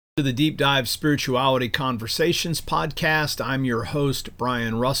The Deep Dive Spirituality Conversations podcast. I'm your host,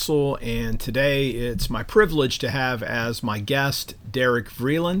 Brian Russell, and today it's my privilege to have as my guest Derek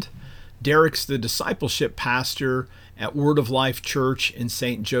Vreeland. Derek's the discipleship pastor at Word of Life Church in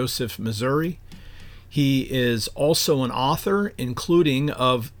St. Joseph, Missouri. He is also an author, including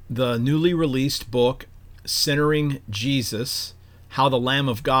of the newly released book, Centering Jesus: How the Lamb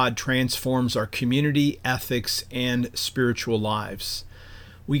of God Transforms Our Community, Ethics, and Spiritual Lives.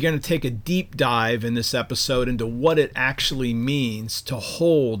 We're going to take a deep dive in this episode into what it actually means to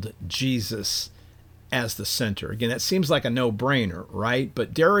hold Jesus as the center. Again, that seems like a no-brainer, right?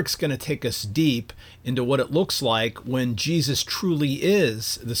 But Derek's going to take us deep into what it looks like when Jesus truly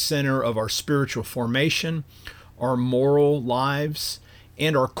is the center of our spiritual formation, our moral lives,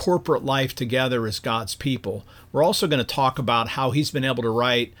 and our corporate life together as God's people. We're also going to talk about how he's been able to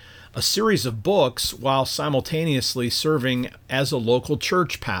write a series of books while simultaneously serving as a local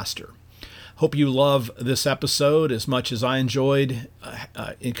church pastor. Hope you love this episode as much as I enjoyed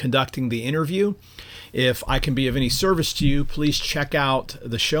in conducting the interview. If I can be of any service to you, please check out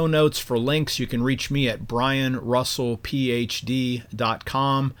the show notes for links. You can reach me at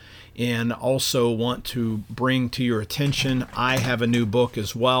brianrussellphd.com. And also want to bring to your attention, I have a new book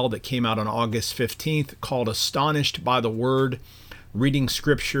as well that came out on August 15th called Astonished by the Word: Reading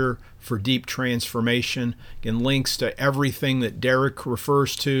Scripture for Deep Transformation. Again, links to everything that Derek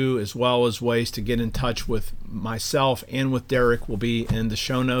refers to, as well as ways to get in touch with myself and with Derek, will be in the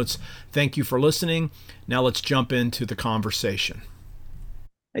show notes. Thank you for listening. Now let's jump into the conversation.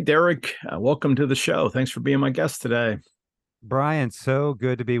 Hey, Derek, welcome to the show. Thanks for being my guest today. Brian, so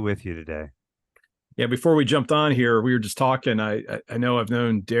good to be with you today. Yeah, before we jumped on here, we were just talking. I know I've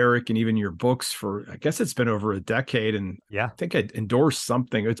known Derek and even your books for, I guess it's been over a decade. And yeah, I think I endorsed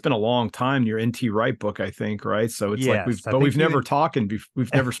something. It's been a long time, your N.T. Wright book, I think, right? So it's like we've never spoken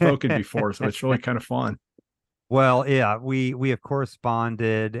before. So it's really kind of fun. Well, yeah, we have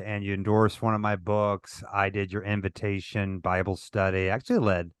corresponded, and you endorsed one of my books. I did your invitation Bible study. I actually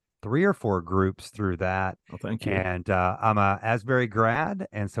led 3 or 4 groups through that. Well, thank you. And I'm a Asbury grad,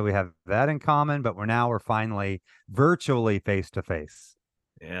 and so we have that in common, but we're finally virtually face to face.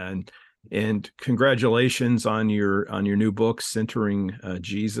 And congratulations on your new book, Centering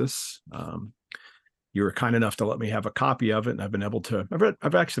Jesus. You were kind enough to let me have a copy of it, and I've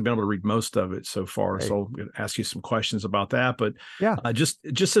actually been able to read most of it so far. Hey. So I'm going to ask you some questions about that. But yeah,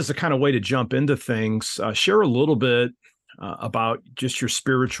 just as a kind of way to jump into things, share a little bit about just your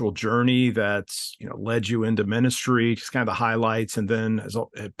spiritual journey that's led you into ministry, just kind of the highlights, and then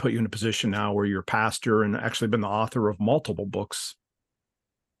it put you in a position now where you're a pastor and actually been the author of multiple books.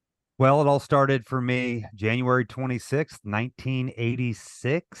 Well, it all started for me January 26th,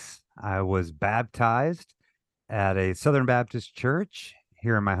 1986. I was baptized at a Southern Baptist church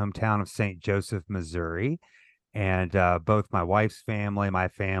here in my hometown of St. Joseph, Missouri. And both my wife's family, my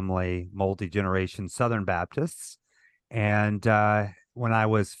family, multi-generation Southern Baptists. And when I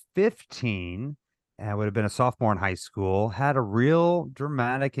was 15, I would have been a sophomore in high school, had a real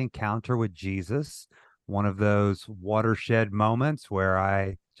dramatic encounter with Jesus, one of those watershed moments where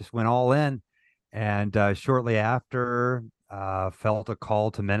I just went all in. And shortly after, felt a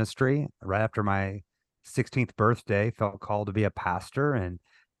call to ministry. Right after my 16th birthday, felt called to be a pastor. And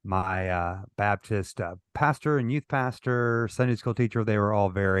my Baptist pastor and youth pastor, Sunday school teacher, they were all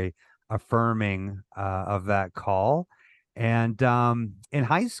very affirming of that call. And in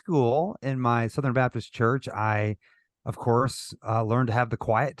high school, in my Southern Baptist church, I, of course, learned to have the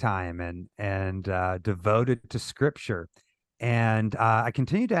quiet time and devoted to Scripture. And I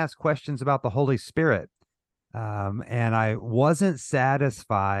continued to ask questions about the Holy Spirit. And I wasn't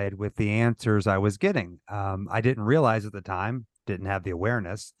satisfied with the answers I was getting. I didn't realize at the time, didn't have the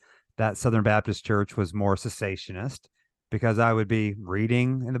awareness, that Southern Baptist Church was more cessationist, because I would be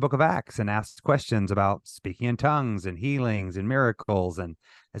reading in the book of Acts and asked questions about speaking in tongues and healings and miracles. And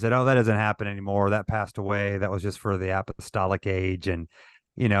I said, oh, that doesn't happen anymore. That passed away. That was just for the apostolic age. And,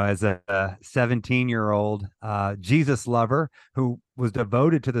 as a 17-year-old Jesus lover who was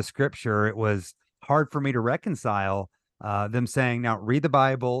devoted to the Scripture, it was hard for me to reconcile them saying, now read the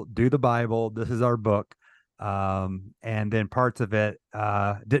Bible, do the Bible. This is our book. And then parts of it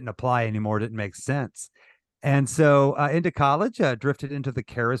didn't apply anymore, didn't make sense. And so into college, drifted into the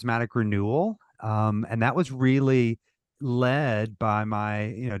charismatic renewal. And that was really led by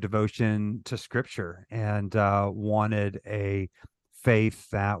my, devotion to Scripture, and wanted a faith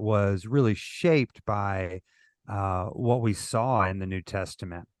that was really shaped by what we saw in the New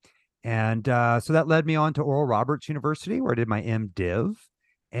Testament. And so that led me on to Oral Roberts University, where I did my MDiv.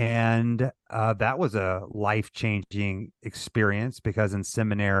 And that was a life-changing experience because in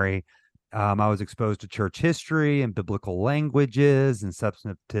seminary, I was exposed to church history and biblical languages and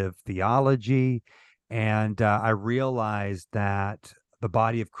substantive theology. And I realized that the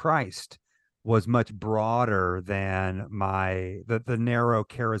body of Christ was much broader than the narrow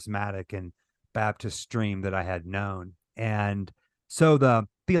charismatic and Baptist stream that I had known. And so the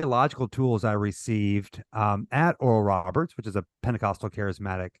theological tools I received at Oral Roberts, which is a Pentecostal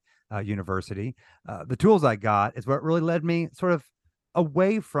charismatic university, the tools I got is what really led me sort of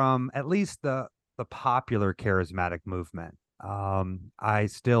away from at least the popular charismatic movement. I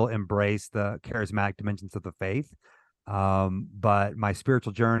still embrace the charismatic dimensions of the faith, but my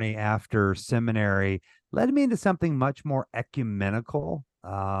spiritual journey after seminary led me into something much more ecumenical,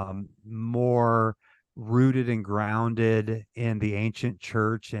 more rooted and grounded in the ancient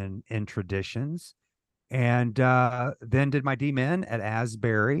church and in traditions. And then did my DMin at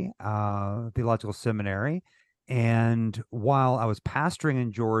Asbury Theological Seminary. And while I was pastoring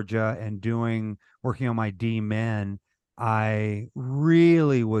in Georgia and working on my DMin, I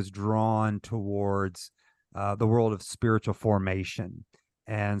really was drawn towards the world of spiritual formation.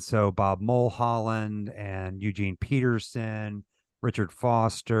 And so Bob Mulholland and Eugene Peterson, Richard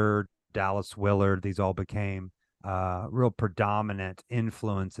Foster, Dallas Willard, these all became real predominant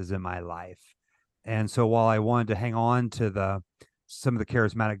influences in my life. And so while I wanted to hang on to some of the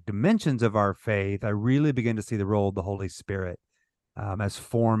charismatic dimensions of our faith, I really began to see the role of the Holy Spirit as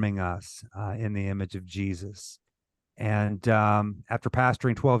forming us in the image of Jesus. And after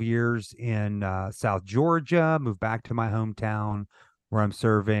pastoring 12 years in South Georgia, moved back to my hometown where I'm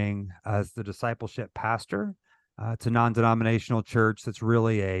serving as the discipleship pastor. It's a non-denominational church that's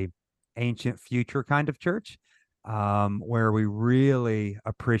really a ancient future kind of church, where we really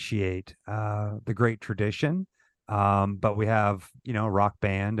appreciate the great tradition. But we have, a rock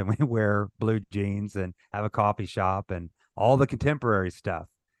band and we wear blue jeans and have a coffee shop and all the contemporary stuff.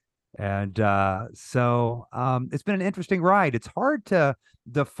 And so it's been an interesting ride. It's hard to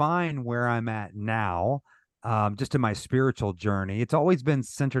define where I'm at now, just in my spiritual journey. It's always been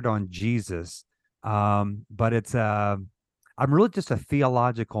centered on Jesus, but I'm really just a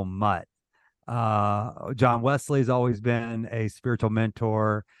theological mutt. John Wesley's always been a spiritual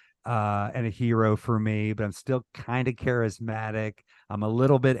mentor and a hero for me, but I'm still kind of charismatic. I'm a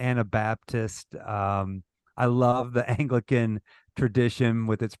little bit Anabaptist. I love the Anglican tradition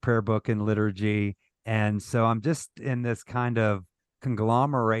with its prayer book and liturgy. And so I'm just in this kind of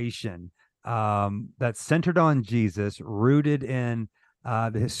conglomeration that's centered on Jesus, rooted in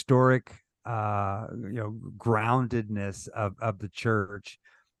the historic, groundedness of the church,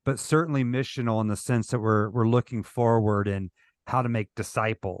 but certainly missional in the sense that we're looking forward in how to make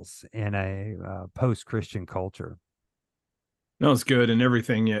disciples in a post-Christian culture. No, it's good. And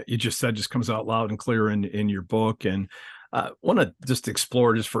everything you just said just comes out loud and clear in your book. And I want to just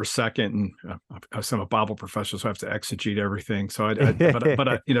explore just for a second. And I'm a Bible professor, so I have to exegete everything. So,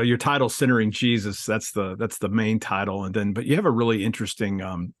 but your title, Centering Jesus, that's the main title. And then, but you have a really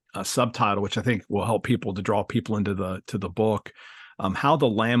interesting subtitle, which I think will help people to draw people into the book. How the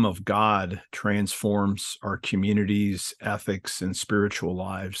Lamb of God transforms our communities, ethics, and spiritual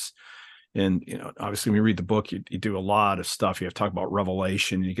lives. And obviously, when you read the book, you do a lot of stuff. You have to talk about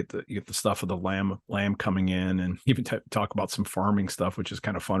Revelation. You get the stuff of the lamb coming in, and even talk about some farming stuff, which is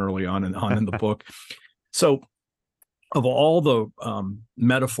kind of fun early on in the book. So, of all the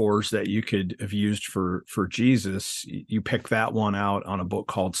metaphors that you could have used for Jesus, you pick that one out on a book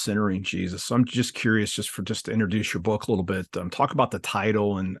called Centering Jesus. So I'm just curious, just to introduce your book a little bit, talk about the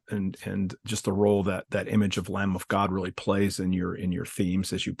title and just the role that image of Lamb of God really plays in your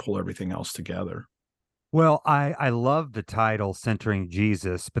themes as you pull everything else together. Well, I love the title Centering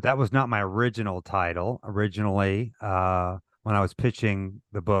Jesus, but that was not my original title. Originally, when I was pitching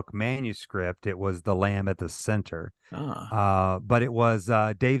the book manuscript, it was The Lamb at the Center. But it was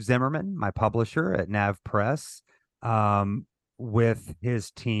Dave Zimmerman, my publisher at Nav Press, with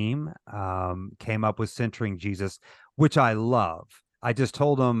his team, came up with Centering Jesus, which I love. I just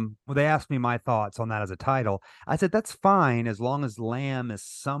told them, well, they asked me my thoughts on that as a title. I said, that's fine as long as Lamb is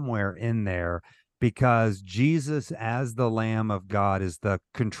somewhere in there, because Jesus as the Lamb of God is the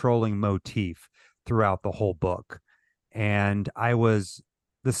controlling motif throughout the whole book. And the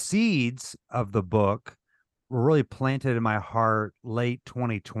seeds of the book were really planted in my heart late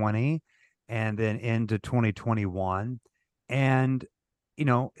 2020 and then into 2021. And,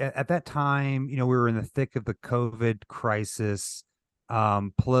 at that time, we were in the thick of the COVID crisis,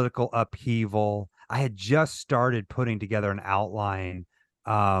 political upheaval. I had just started putting together an outline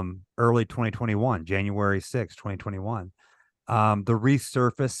early 2021, January 6th, 2021. the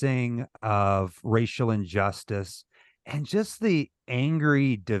resurfacing of racial injustice, and just the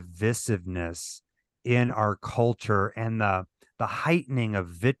angry divisiveness in our culture, and the heightening of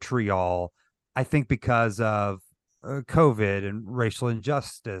vitriol, I think because of COVID and racial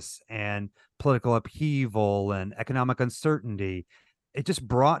injustice and political upheaval and economic uncertainty. It just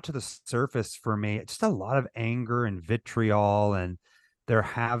brought to the surface for me just a lot of anger and vitriol. And there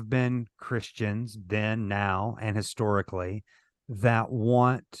have been Christians then, now, and historically that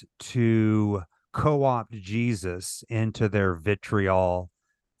want to co-opt Jesus into their vitriol,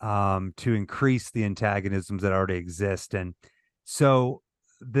 to increase the antagonisms that already exist. And so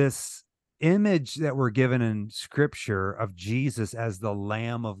this image that we're given in scripture of Jesus as the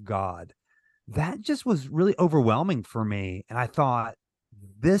Lamb of God, that just was really overwhelming for me. And I thought,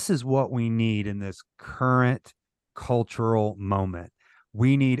 this is what we need in this current cultural moment.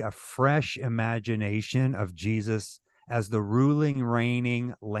 We need a fresh imagination of Jesus as the ruling,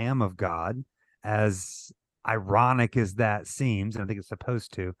 reigning Lamb of God, as ironic as that seems. And I think it's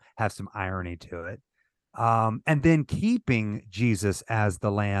supposed to have some irony to it. And then keeping Jesus as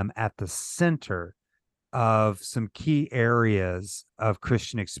the Lamb at the center of some key areas of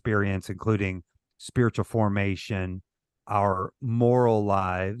Christian experience, including spiritual formation, our moral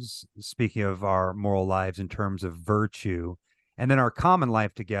lives, speaking of our moral lives in terms of virtue, and then our common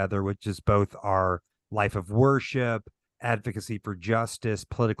life together, which is both our life of worship, advocacy for justice,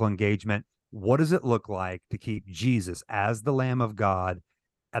 political engagement. What does it look like to keep Jesus as the Lamb of God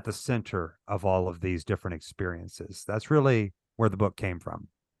at the center of all of these different experiences? That's really where the book came from.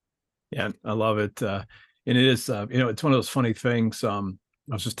 Yeah, I love it. And it is, it's one of those funny things.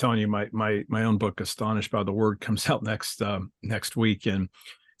 I was just telling you, my own book, Astonished by the Word, comes out next week, and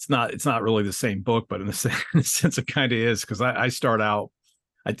it's not really the same book, but in the sense it kind of is, because I start out,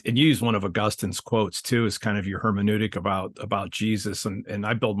 and use one of Augustine's quotes too as kind of your hermeneutic about Jesus, and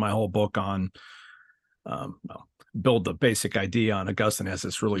I build my whole book on, build the basic idea on. Augustine has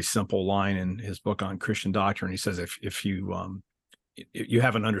this really simple line in his book on Christian doctrine. He says, if you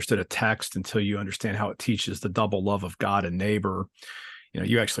haven't understood a text until you understand how it teaches the double love of God and neighbor,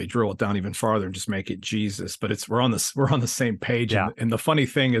 you actually drill it down even farther and just make it Jesus. But we're on the same page. Yeah. And the funny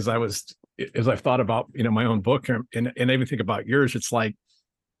thing is, as I've thought about, my own book, and I even think about yours, it's like,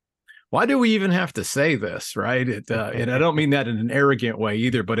 why do we even have to say this, right? And I don't mean that in an arrogant way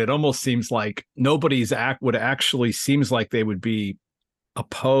either, but it almost seems like nobody's would actually seems like they would be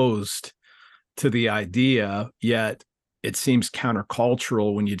opposed to the idea, yet it seems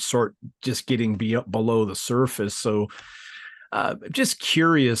countercultural when you'd sort just getting below the surface. So just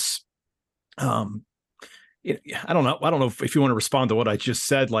curious, I don't know if you want to respond to what I just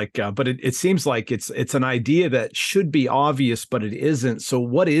said, but it seems like it's an idea that should be obvious, but it isn't. So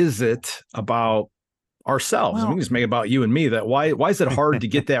what is it about ourselves? Well, I mean, just make it about you and me. That why is it hard to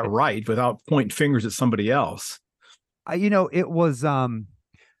get that right without pointing fingers at somebody else? It was,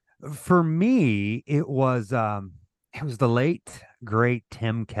 for me, it was the late great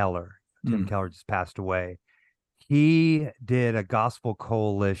Tim Keller. Tim Keller just passed away. He did a Gospel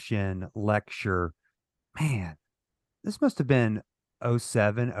Coalition lecture. Man, this must have been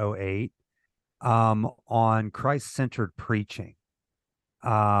 07, 08, on Christ-centered preaching.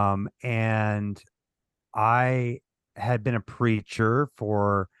 And I had been a preacher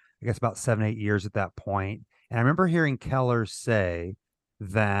for, I guess, about 7-8 years at that point. And I remember hearing Keller say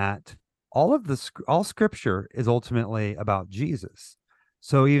that all scripture is ultimately about Jesus.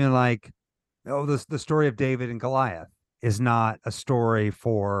 So even like, the story of David and Goliath is not a story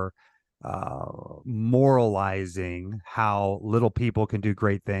for moralizing how little people can do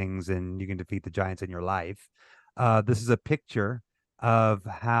great things and you can defeat the giants in your life. This is a picture of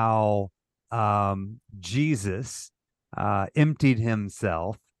how Jesus emptied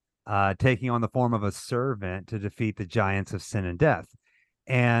himself, taking on the form of a servant to defeat the giants of sin and death.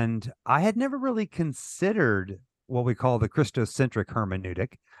 And I had never really considered what we call the Christocentric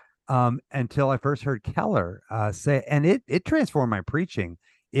hermeneutic, until I first heard Keller say, and it transformed my preaching.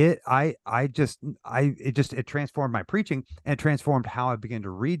 It transformed my preaching, and transformed how I began to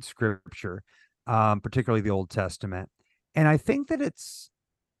read scripture, particularly the Old Testament. And I think that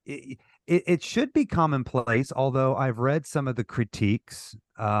it should be commonplace, although I've read some of the critiques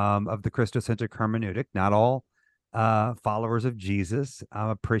of the Christocentric hermeneutic. Not all followers of Jesus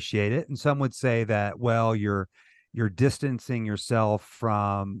appreciate it, and some would say that, well, you're distancing yourself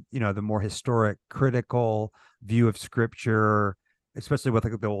from, the more historic, critical view of scripture, especially with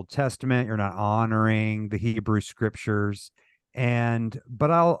the Old Testament. You're not honoring the Hebrew scriptures.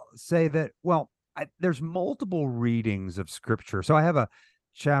 But I'll say that, well, there's multiple readings of scripture. So I have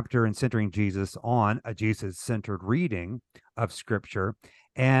chapter in Centering Jesus on a Jesus-centered reading of Scripture,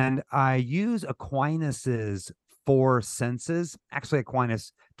 and I use Aquinas's four senses. Actually,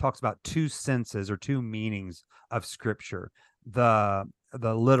 Aquinas talks about two senses or two meanings of Scripture: the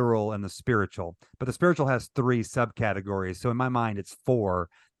literal and the spiritual. But the spiritual has three subcategories. So in my mind, it's four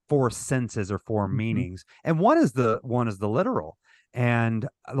senses or four meanings, and one is the literal, and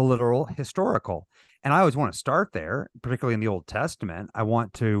the literal historical. And I always want to start there, particularly in the Old Testament. I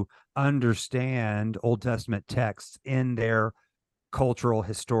want to understand Old Testament texts in their cultural,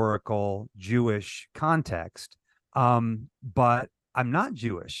 historical, Jewish context. But I'm not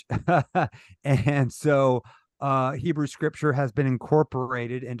Jewish. And so Hebrew scripture has been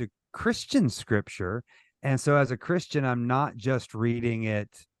incorporated into Christian scripture. And so as a Christian, I'm not just reading it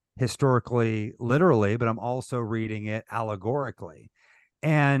historically, literally, but I'm also reading it allegorically.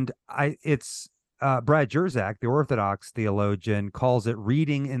 And it's Brad Jersak, the Orthodox theologian, calls it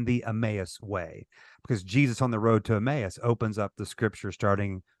reading in the Emmaus way, because Jesus on the road to Emmaus opens up the scripture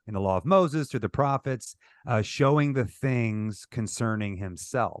starting in the law of Moses through the prophets, showing the things concerning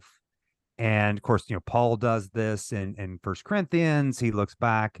himself. And of course, Paul does this in 1 Corinthians. He looks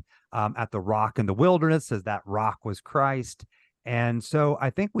back at the rock in the wilderness, says that rock was Christ. And so I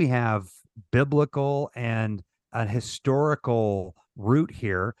think we have biblical and a historical root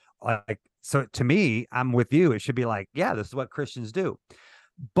here. So to me, I'm with you. It should be like, yeah, this is what Christians do.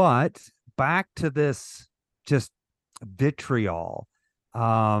 But back to this just vitriol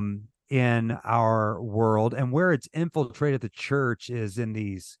in our world, and where it's infiltrated the church is in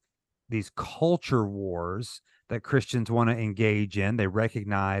these culture wars that Christians want to engage in. They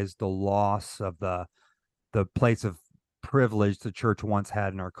recognize the loss of the place of privilege the church once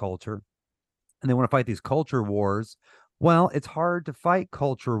had in our culture, and they want to fight these culture wars. Well, it's hard to fight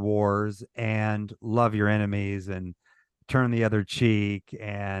culture wars and love your enemies and turn the other cheek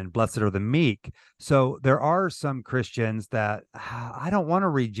and blessed are the meek. So there are some Christians that I don't want to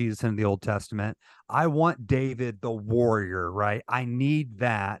read Jesus in the Old Testament. I want David the warrior, right? I need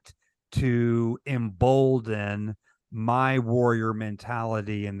that to embolden my warrior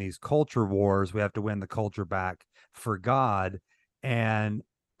mentality in these culture wars. We have to win the culture back for God. And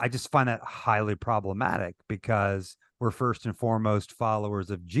I just find that highly problematic, because we're first and foremost followers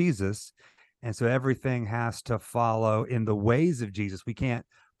of Jesus. And so everything has to follow in the ways of Jesus. We can't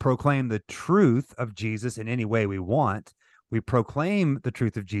proclaim the truth of Jesus in any way we want. We proclaim the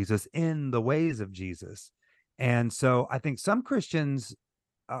truth of Jesus in the ways of Jesus. And so I think some Christians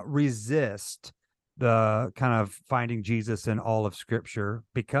resist the kind of finding Jesus in all of Scripture,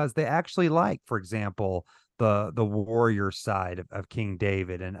 because they actually like, for example, the warrior side of King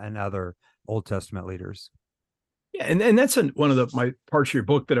David and other Old Testament leaders. Yeah, and that's one of my parts of your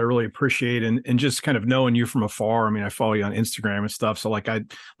book that I really appreciate, and just kind of knowing you from afar. I mean, I follow you on Instagram and stuff. So like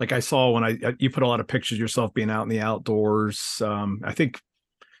I saw when you put a lot of pictures of yourself being out in the outdoors. I think,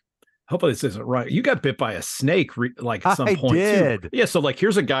 hopefully this isn't right, you got bit by a snake like at some point did. too. Yeah, so like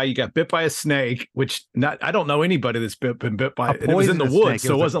here's a guy, you got bit by a snake, which I don't know anybody that's been bit by it. It was in the woods,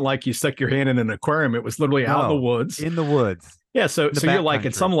 so it wasn't like you stuck your hand in an aquarium. It was literally out in the woods. In the woods. Yeah, so you're like,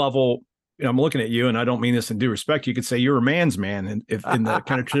 at some level, I'm looking at you, and I don't mean this in due respect, you could say you're a man's man. And if in the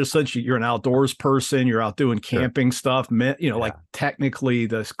kind of traditional sense, you're an outdoors person, you're out doing camping stuff, like technically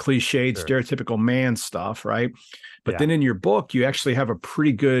the cliched, stereotypical man stuff, right? But then in your book, you actually have a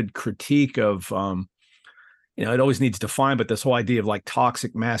pretty good critique of, it always needs defined, but this whole idea of like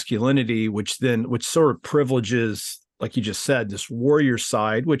toxic masculinity, which sort of privileges, like you just said, this warrior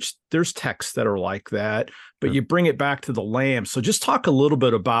side, which there's texts that are like that, but you bring it back to the lamb. So just talk a little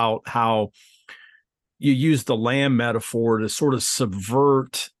bit about how you use the lamb metaphor to sort of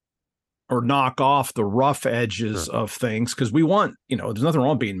subvert or knock off the rough edges of things. Because we want, there's nothing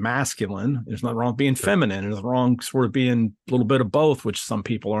wrong being masculine. There's nothing wrong being feminine. There's nothing wrong sort of being a little bit of both, which some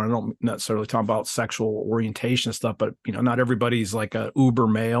people are. I don't necessarily talk about sexual orientation stuff, but, not everybody's like a uber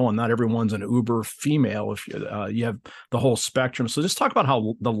male and not everyone's an uber female. If you have the whole spectrum. So just talk about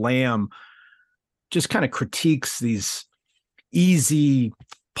how the lamb just kind of critiques these easy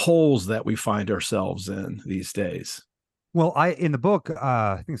poles that we find ourselves in these days. Well, in the book,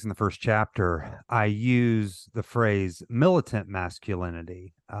 I think it's in the first chapter, I use the phrase militant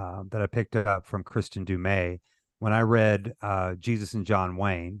masculinity that I picked up from Kristen Dumais. When I read Jesus and John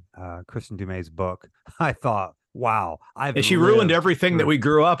Wayne, Kristen Dumais' book, I thought, wow, and she ruined everything that we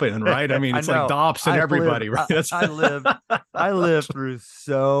grew up in, right? I mean, it's like Dops and everybody, right? I lived through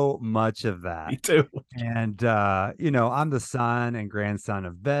so much of that. Me too. And I'm the son and grandson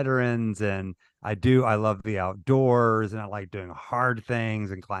of veterans, and I love the outdoors, and I like doing hard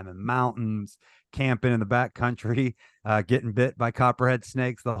things and climbing mountains, camping in the back country, getting bit by copperhead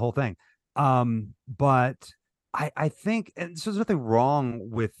snakes, the whole thing. But I think, and so there's nothing wrong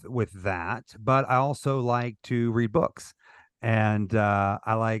with that, but I also like to read books. And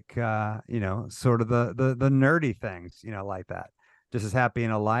I like sort of the nerdy things, like that. Just as happy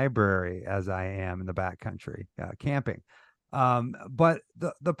in a library as I am in the backcountry camping. But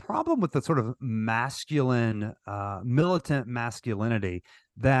the problem with the sort of masculine, militant masculinity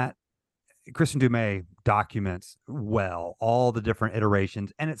that Christian Dumais documents well, all the different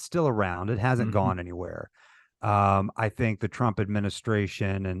iterations, and it's still around. It hasn't gone anywhere. I think the Trump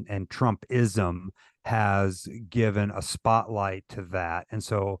administration and Trumpism has given a spotlight to that. And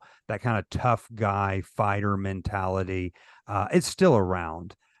so that kind of tough guy fighter mentality, it's still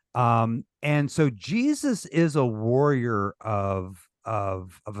around. And so Jesus is a warrior of a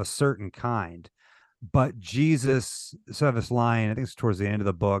certain kind. But Jesus, so I have this line, I think it's towards the end of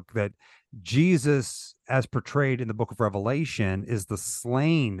the book, that Jesus, as portrayed in the book of Revelation, is the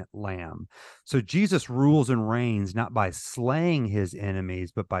slain lamb. So Jesus rules and reigns not by slaying his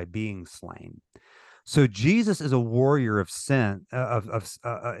enemies, but by being slain. So Jesus is a warrior of sin,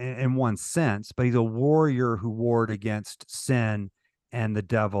 in one sense, but he's a warrior who warred against sin and the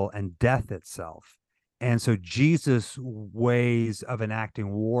devil and death itself. And so Jesus' ways of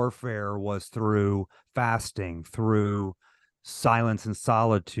enacting warfare was through fasting, through silence and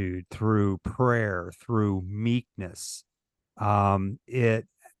solitude, through prayer, through meekness. It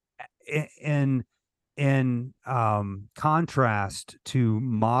in contrast to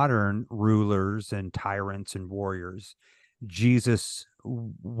modern rulers and tyrants and warriors, Jesus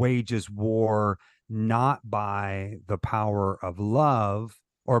wages war not by the power of love,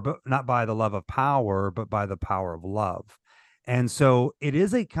 but not by the love of power, but by the power of love. And so it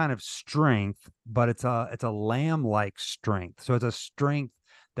is a kind of strength, but it's a lamb-like strength. So it's a strength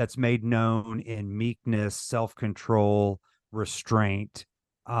that's made known in meekness, self-control, restraint,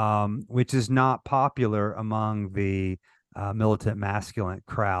 which is not popular among the militant masculine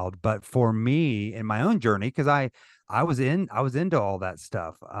crowd. But for me, in my own journey, because I was into all that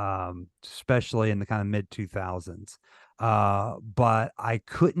stuff, especially in the kind of mid 2000s. But I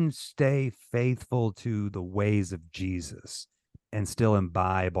couldn't stay faithful to the ways of Jesus and still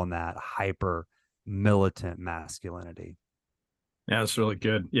imbibe on that hyper militant masculinity. Yeah, it's really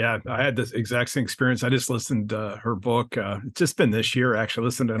good. Yeah, I had this exact same experience. I just listened to her book. It's just been this year, actually.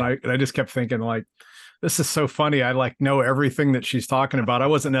 Listened, and I just kept thinking, like, this is so funny. I like know everything that she's talking about. I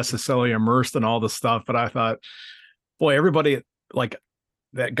wasn't necessarily immersed in all the stuff, but I thought, boy, everybody like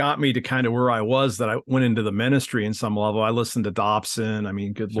that got me to kind of where I was, that I went into the ministry in some level. I listened to Dobson. I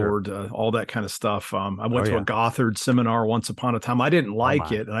mean, good Lord, all that kind of stuff. I went to a Gothard seminar once upon a time. I didn't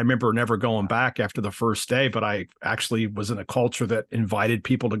like it. And I remember never going back after the first day, but I actually was in a culture that invited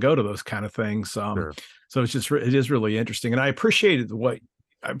people to go to those kind of things. So it's just, it is really interesting. And I appreciate what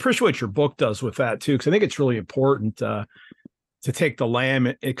your book does with that too, because I think it's really important to take the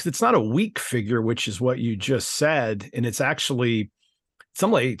lamb, because it's not a weak figure, which is what you just said. And it's actually,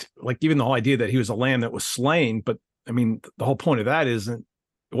 some like even the whole idea that he was a lamb that was slain, but I mean the whole point of that he wasn't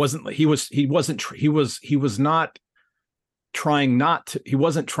in the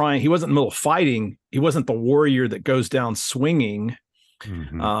middle of fighting. He wasn't the warrior that goes down swinging.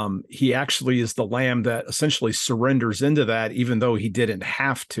 He actually is the lamb that essentially surrenders into that, even though he didn't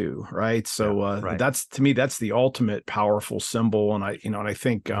have to, right? So that's, to me, that's the ultimate powerful symbol. And I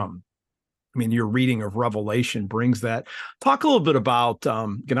think your reading of Revelation brings that. Talk a little bit about, I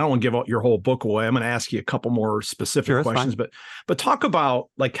don't want to give out your whole book away. I'm going to ask you a couple more specific questions, but talk about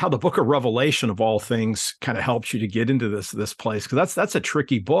like how the book of Revelation of all things kind of helps you to get into this place. Cause that's a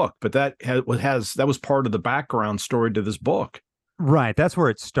tricky book, but that was part of the background story to this book. Right. That's where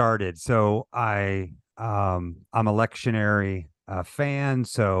it started. So I'm a lectionary fan.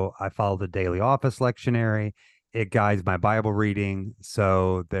 So I follow the daily office lectionary. It guides my Bible reading.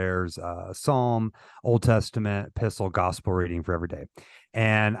 So there's a Psalm, Old Testament, epistle, gospel reading for every day.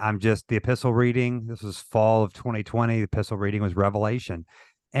 And I'm just the epistle reading. This was fall of 2020. The epistle reading was Revelation.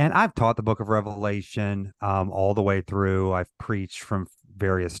 And I've taught the book of Revelation all the way through. I've preached from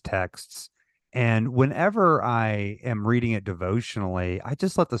various texts. And whenever I am reading it devotionally, I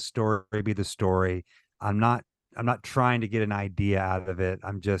just let the story be the story. I'm not trying to get an idea out of it.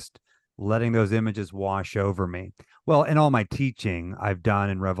 I'm just letting those images wash over me. Well, in all my teaching I've done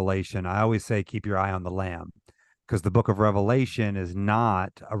in Revelation, I always say, keep your eye on the Lamb, because the book of Revelation is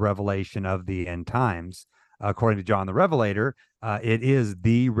not a revelation of the end times. According to John the Revelator, it is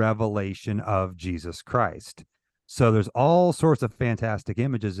the revelation of Jesus Christ. So there's all sorts of fantastic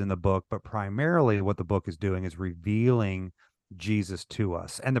images in the book, but primarily what the book is doing is revealing Jesus to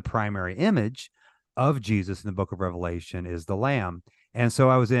us. And the primary image of Jesus in the book of Revelation is the Lamb. And so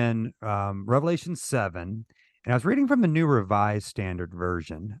I was in Revelation 7, and I was reading from the New Revised Standard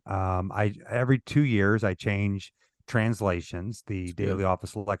Version. I every 2 years I change translations. The Yeah. Daily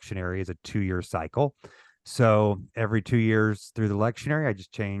Office Lectionary is a 2-year cycle. So every 2 years through the lectionary, I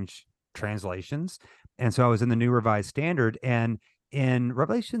just change translations. And so I was in the New Revised Standard, and in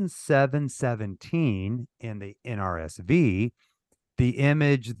Revelation 7:17 in the NRSV, the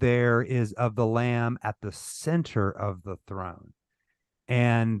image there is of the Lamb at the center of the throne.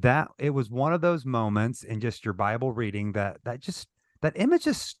 And that it was one of those moments in just your Bible reading that image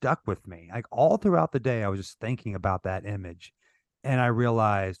just stuck with me. Like all throughout the day, I was just thinking about that image. And I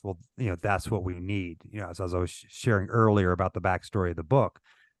realized, well, that's what we need. As I was sharing earlier about the backstory of the book,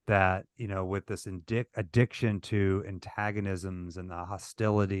 that, with this addiction to antagonisms and the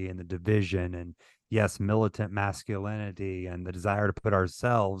hostility and the division and, yes, militant masculinity and the desire to put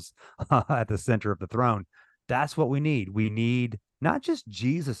ourselves at the center of the throne, that's what we need. We need not just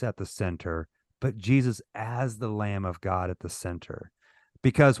Jesus at the center, but Jesus as the Lamb of God at the center.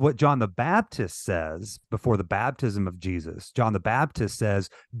 Because what John the Baptist says before the baptism of Jesus, John the Baptist says,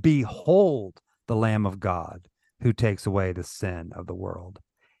 "Behold the Lamb of God who takes away the sin of the world."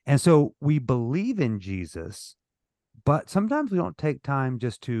 And so we believe in Jesus, but sometimes we don't take time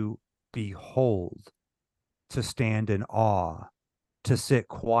just to behold, to stand in awe, to sit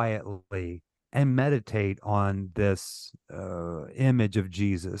quietly and meditate on this image of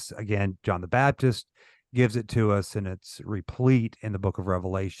Jesus. Again, John the Baptist gives it to us, and it's replete in the book of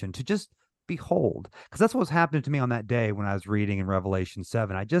Revelation to just behold, because that's what was happening to me on that day when I was reading in Revelation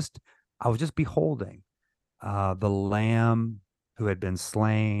 7. I was just beholding the Lamb who had been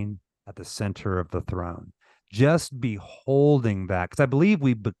slain at the center of the throne, just beholding that, because I believe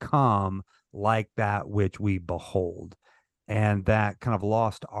we become like that which we behold. And that kind of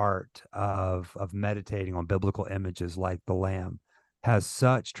lost art of meditating on biblical images like the Lamb has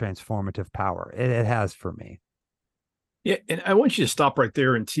such transformative power. It has for me. Yeah, and I want you to stop right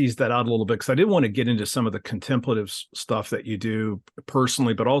there and tease that out a little bit, because I did want to get into some of the contemplative stuff that you do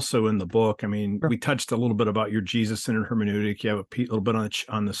personally, but also in the book. I mean, Sure. we touched a little bit about your Jesus-centered hermeneutic. You have a little bit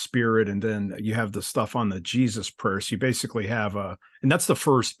on the spirit, and then you have the stuff on the Jesus prayer. So you basically have and that's the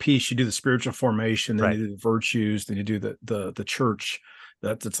first piece. You do the spiritual formation, then Right. you do the virtues, then you do the church.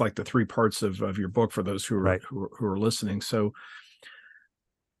 That's like the three parts of your book for those Right. who are listening. So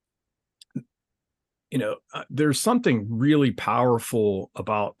there's something really powerful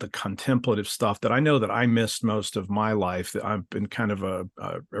about the contemplative stuff that I know that I missed most of my life. That I've been kind of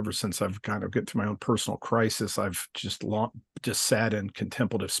ever since I've kind of get to my own personal crisis, I've just sat in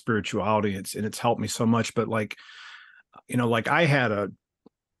contemplative spirituality. It's helped me so much. But like I had I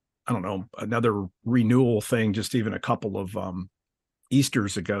don't know, another renewal thing just even a couple of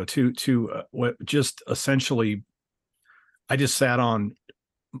Easters ago to what just essentially I just sat on.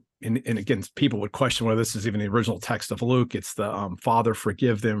 And again, people would question whether this is even the original text of Luke. It's the Father,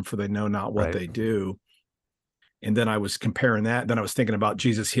 forgive them, for they know not what Right. they do. And then I was comparing that. Then I was thinking about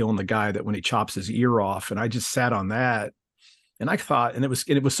Jesus healing the guy that when he chops his ear off. And I just sat on that. And I thought, and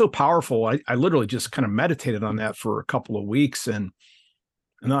it was so powerful. I literally just kind of meditated on that for a couple of weeks. And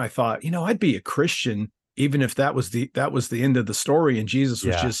then I thought, I'd be a Christian even if that was the end of the story and Jesus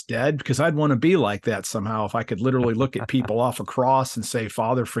was Yeah. just dead, because I'd want to be like that somehow. If I could literally look at people off a cross and say,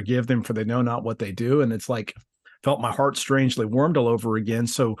 Father, forgive them, for they know not what they do. And it's like, felt my heart strangely warmed all over again.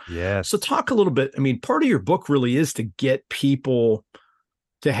 So Yes. talk a little bit. I mean, part of your book really is to get people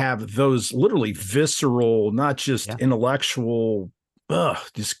to have those literally visceral, not just Yeah. intellectual,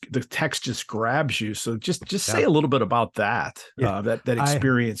 just the text just grabs you. So just say Yeah. a little bit about that, Yeah. that I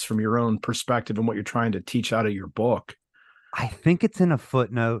experience from your own perspective and what you're trying to teach out of your book. I think it's in a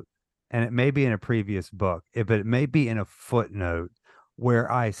footnote, and it may be in a previous book, but it may be in a footnote where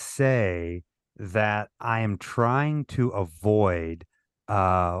I say that I am trying to avoid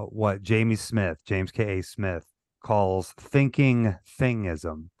what James K.A. Smith calls thinking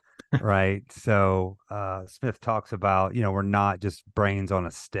thingism, right? So Smith talks about, we're not just brains on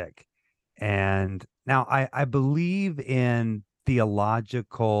a stick. And now I believe in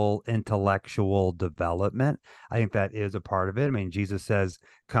theological, intellectual development. I think that is a part of it. I mean, Jesus says,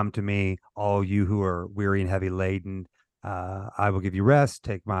 "Come to me, all you who are weary and heavy laden. I will give you rest.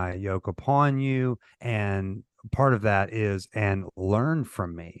 Take my yoke upon you." And part of that is, and learn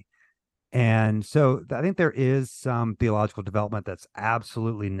from me. And so I think there is some theological development that's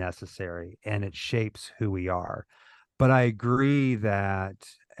absolutely necessary, and it shapes who we are. But I agree that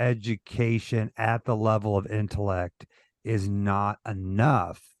education at the level of intellect is not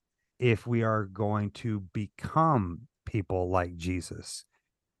enough if we are going to become people like Jesus.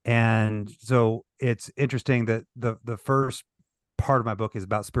 And so it's interesting that the first part of my book is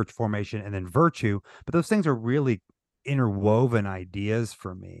about spiritual formation and then virtue, but those things are really interwoven ideas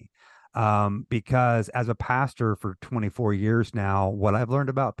for me. Because as a pastor for 24 years now, what I've learned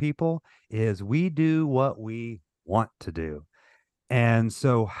about people is we do what we want to do. And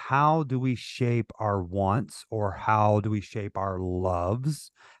so, how do we shape our wants, or how do we shape our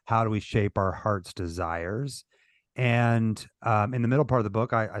loves? How do we shape our heart's desires? And in the middle part of the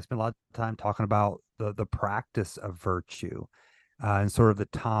book, I spent a lot of time talking about the practice of virtue, in sort of the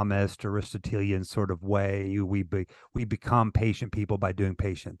Thomist Aristotelian sort of way. We become patient people by doing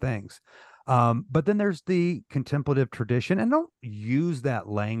patient things. But then there's the contemplative tradition, and I don't use that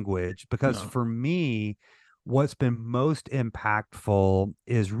language because No. for me, what's been most impactful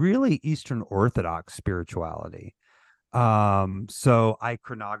is really Eastern Orthodox spirituality. So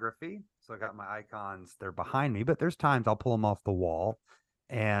iconography. So I got my icons, they're behind me, but there's times I'll pull them off the wall,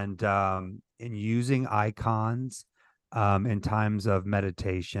 and in using icons in times of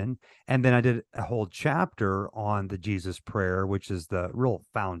meditation. And then I did a whole chapter on the Jesus prayer, which is the real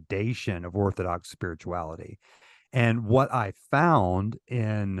foundation of Orthodox spirituality. And what I found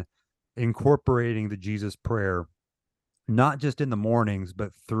in incorporating the Jesus prayer, not just in the mornings,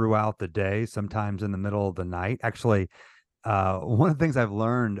 but throughout the day, sometimes in the middle of the night. Actually, one of the things I've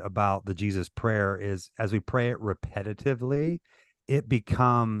learned about the Jesus prayer is as we pray it repetitively, it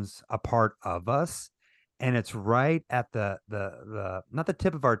becomes a part of us. And it's right at the not the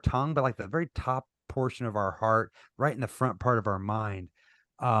tip of our tongue, but like the very top portion of our heart, right in the front part of our mind.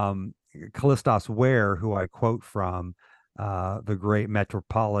 Callistos Ware, who I quote from, the great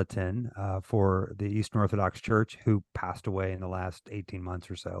metropolitan for the Eastern Orthodox Church, who passed away in the last 18 months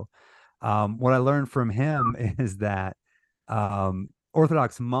or so. What I learned from him is that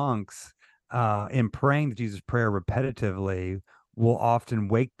Orthodox monks, in praying the Jesus prayer repetitively, will often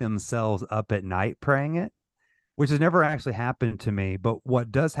wake themselves up at night praying it, which has never actually happened to me. But what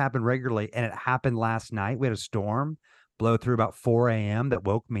does happen regularly, and it happened last night, we had a storm blow through about 4 a.m. that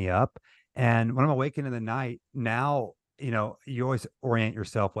woke me up. And when I'm awakened in the night, now, you always orient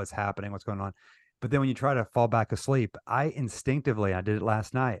yourself what's happening, what's going on. But then when you try to fall back asleep, I did it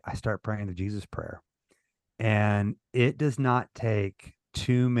last night, I start praying the Jesus prayer. And it does not take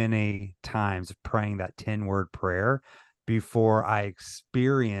too many times of praying that 10-word prayer before I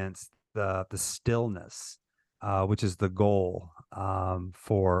experience the stillness, which is the goal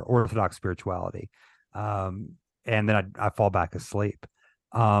for Orthodox spirituality. And then I fall back asleep.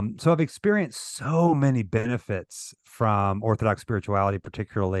 So I've experienced so many benefits from Orthodox spirituality,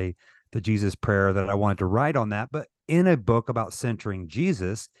 particularly the Jesus prayer, that I wanted to write on that. But in a book about centering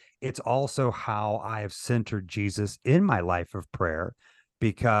Jesus, it's also how I have centered Jesus in my life of prayer,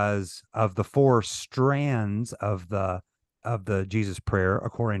 because of the 4 strands of the Jesus prayer,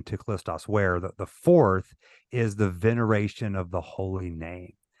 according to Callistos Ware. The fourth is the veneration of the holy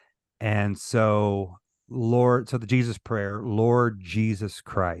name. And so the Jesus prayer, Lord Jesus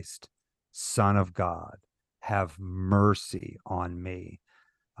Christ, Son of God, have mercy on me.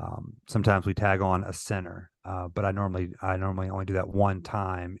 Sometimes we tag on a sinner, but I normally only do that one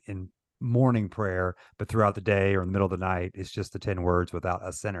time in morning prayer, but throughout the day or in the middle of the night, it's just the 10 words without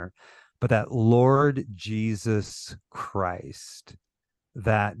a sinner. But that Lord Jesus Christ,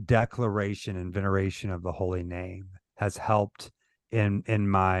 that declaration and veneration of the holy name has helped in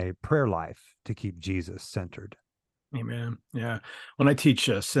my prayer life to keep Jesus centered. Amen. Yeah. When I teach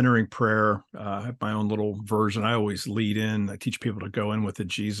centering prayer, I have my own little version. I always lead in. I teach people to go in with the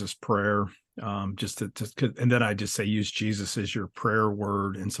Jesus prayer, and then I just say use Jesus as your prayer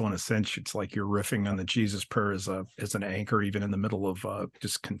word. And so in a sense, it's like you're riffing on the Jesus prayer as an anchor, even in the middle of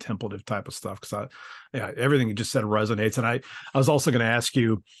just contemplative type of stuff. Because everything you just said resonates. And I was also going to ask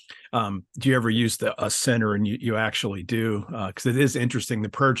you, do you ever use a center? And you actually do, because it is interesting. The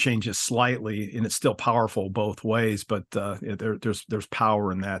prayer changes slightly, and it's still powerful both ways. But there's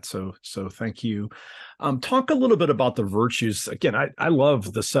power in that. So thank you. Talk a little bit about the virtues. Again, I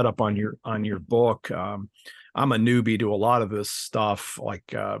love the setup on your book. I'm a newbie to a lot of this stuff.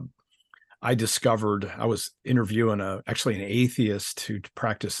 Like I was interviewing actually an atheist who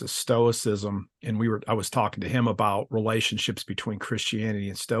practices Stoicism, and I was talking to him about relationships between Christianity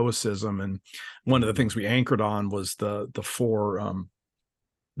and Stoicism, and one of the things we anchored on was the four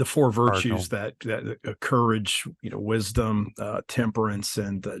virtues that courage, wisdom, temperance,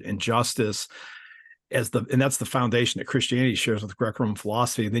 and justice. and that's the foundation that Christianity shares with Greco-Roman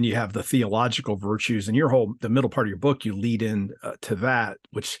philosophy. And then you have the theological virtues, and the middle part of your book, you lead in to that,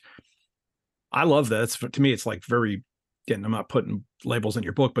 which I love. That to me, it's like very, again, I'm not putting labels in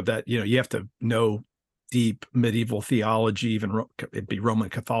your book, but that, you have to know deep medieval theology, even it'd be Roman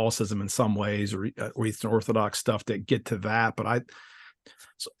Catholicism in some ways, or Eastern Orthodox stuff to get to that. But I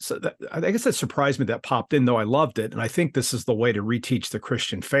guess that surprised me that popped in, though I loved it. And I think this is the way to reteach the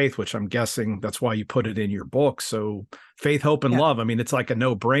Christian faith, which I'm guessing that's why you put it in your book. So faith, hope, and Yeah. love. I mean, it's like a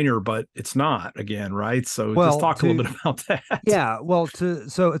no-brainer, but it's not, again, right? So just Well, talk a little bit about that. yeah, well,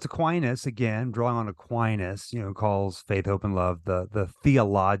 so it's Aquinas, again, drawing on Aquinas, calls faith, hope, and love the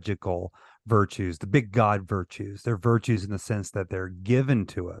theological virtues, the big God virtues. They're virtues in the sense that they're given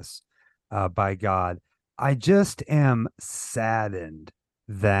to us by God. I just am saddened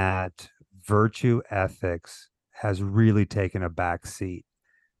that virtue ethics has really taken a back seat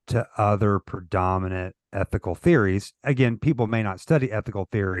to other predominant ethical theories. Again, people may not study ethical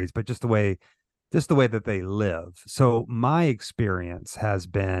theories, but just the way that they live. So my experience has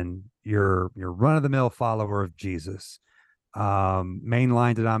been your run-of-the-mill follower of Jesus,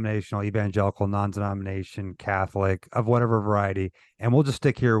 mainline denominational, evangelical, non-denomination, Catholic, of whatever variety, and we'll just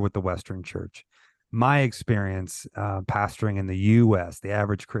stick here with the Western Church. My experience pastoring in the U.S., the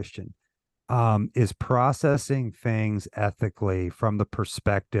average Christian, is processing things ethically from the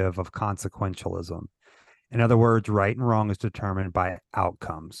perspective of consequentialism. In other words, right and wrong is determined by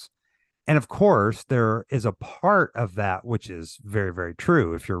outcomes. And of course, there is a part of that which is very, very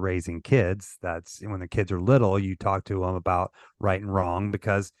true. If you're raising kids, that's when the kids are little, you talk to them about right and wrong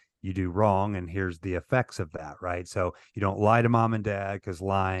because you do wrong, and here's the effects of that, right? So you don't lie to mom and dad because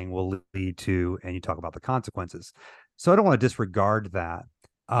lying will lead to, and you talk about the consequences. So I don't want to disregard that.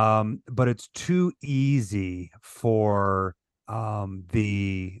 But it's too easy for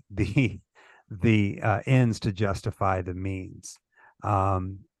the ends to justify the means.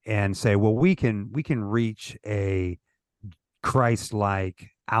 And say, well, we can reach a Christ-like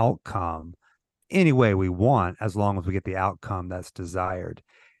outcome any way we want, as long as we get the outcome that's desired.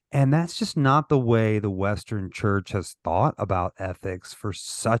 And that's just not the way the Western Church has thought about ethics for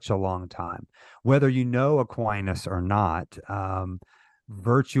such a long time. Whether you know Aquinas or not,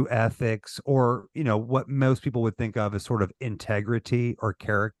 virtue ethics, or what most people would think of as sort of integrity or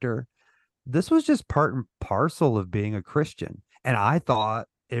character, this was just part and parcel of being a Christian. And I thought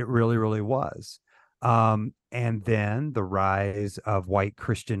it really, really was. And then the rise of white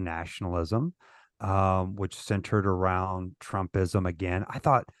Christian nationalism, which centered around Trumpism again. I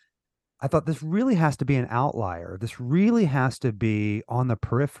thought this really has to be an outlier. This really has to be on the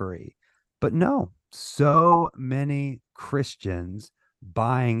periphery. But no, so many Christians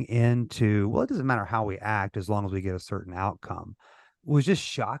buying into, well, it doesn't matter how we act as long as we get a certain outcome, was just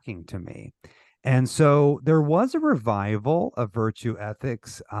shocking to me. And so there was a revival of virtue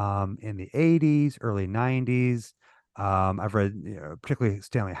ethics in the 80s, early 90s. I've read particularly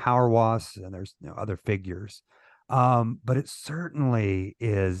Stanley Hauerwas, and there's other figures. But it certainly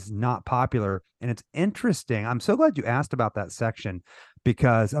is not popular. And it's interesting. I'm so glad you asked about that section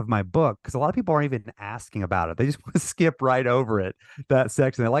because of my book, because a lot of people aren't even asking about it. They just want to skip right over it, that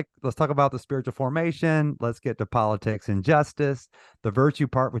section. They're like, let's talk about the spiritual formation. Let's get to politics and justice. The virtue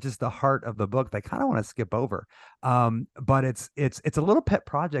part, which is the heart of the book, they kind of want to skip over. But it's a little pet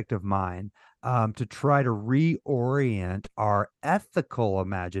project of mine to try to reorient our ethical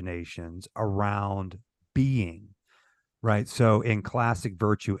imaginations around being. Right. So in classic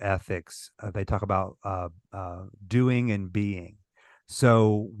virtue ethics, they talk about doing and being.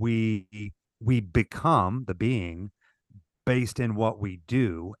 So we become the being based in what we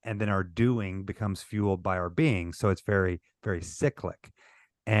do, and then our doing becomes fueled by our being. So it's very, very cyclic.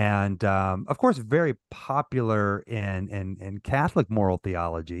 And of course, very popular in Catholic moral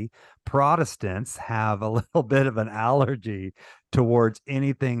theology. Protestants have a little bit of an allergy towards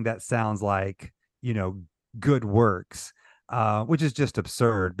anything that sounds like, good works, which is just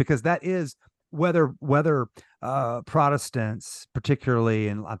absurd, because that is whether Protestants, particularly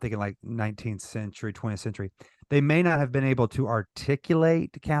in, I'm thinking like 19th century, 20th century, they may not have been able to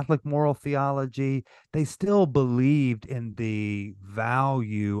articulate Catholic moral theology. They still believed in the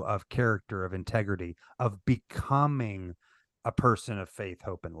value of character, of integrity, of becoming a person of faith,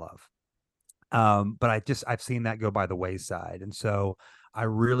 hope, and love. But I've seen that go by the wayside. And so I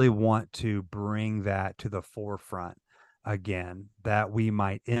really want to bring that to the forefront again, that we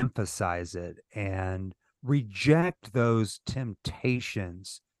might emphasize it and reject those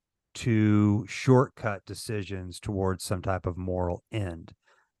temptations to shortcut decisions towards some type of moral end.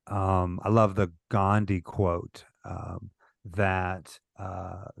 I love the Gandhi quote, that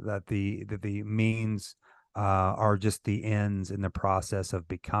the means are just the ends in the process of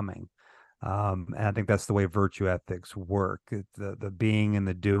becoming. And I think that's the way virtue ethics work. The being and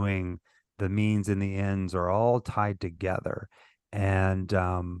the doing, the means and the ends are all tied together. And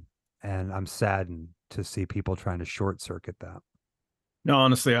I'm saddened to see people trying to short circuit that. No,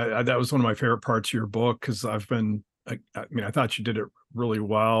 honestly, that was one of my favorite parts of your book because I mean, I thought you did it really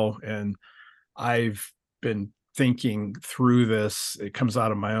well, and I've been thinking through this. It comes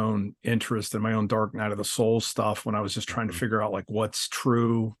out of my own interest and my own dark night of the soul stuff when I was just trying to Mhm. figure out like what's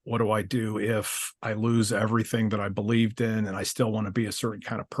true, what do I do if I lose everything that I believed in and I still want to be a certain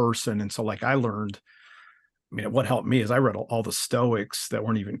kind of person. And so like I learned, I mean, what helped me is I read all the Stoics that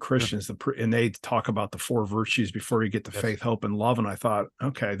weren't even Sure. Christians, and they talk about the four virtues before you get to Yes. faith, hope, and love. And I thought,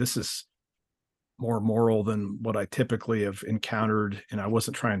 okay, this is more moral than what I typically have encountered. And I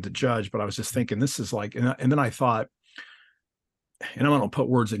wasn't trying to judge, but I was just thinking this is like, and then I thought, and I'm going to put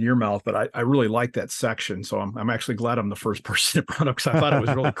words in your mouth, but I really like that section. So I'm actually glad I'm the first person to brought up because I thought it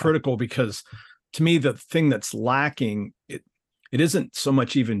was really critical because to me, the thing that's lacking, it isn't so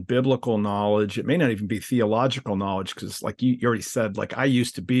much even biblical knowledge. It may not even be theological knowledge because like you already said, like I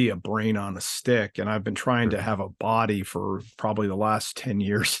used to be a brain on a stick and I've been trying Sure. to have a body for probably the last 10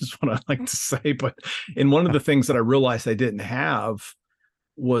 years is what I like to say. But and one of the things that I realized I didn't have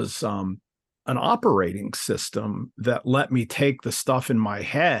was an operating system that let me take the stuff in my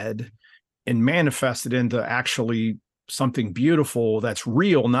head and manifest it into actually something beautiful that's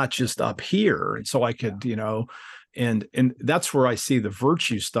real, not just up here. And so I could, and that's where I see the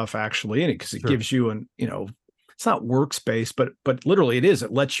virtue stuff actually in it because it Sure. gives you it's not workspace, but literally it is.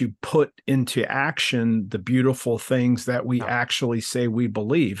 It lets you put into action the beautiful things that we Yeah. actually say we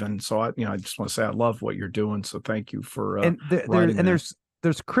believe. And so I just want to say I love what you're doing. So thank you for And there, there writing and that.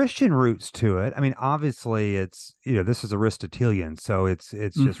 there's Christian roots to it. I mean, obviously it's, this is Aristotelian, so it's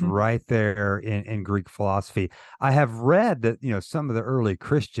just Mm-hmm. right there in Greek philosophy. I have read that, some of the early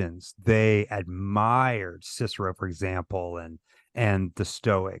Christians, they admired Cicero, for example, and the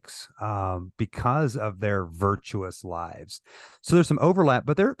Stoics, because of their virtuous lives. So there's some overlap,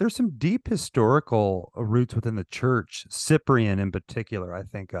 but there's some deep historical roots within the church. Cyprian in particular, I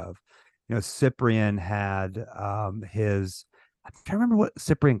think of. Cyprian had his, I'm trying to remember what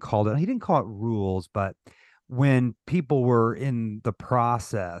Cyprian called it. He didn't call it rules, but when people were in the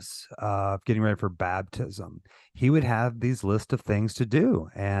process of getting ready for baptism, he would have these list of things to do.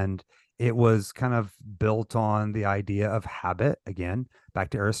 And it was kind of built on the idea of habit, again,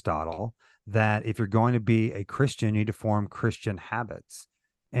 back to Aristotle, that if you're going to be a Christian, you need to form Christian habits.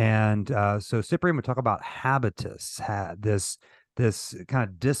 And so Cyprian would talk about habitus, this kind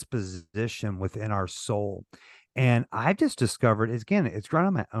of disposition within our soul. And I've just discovered, again, it's grown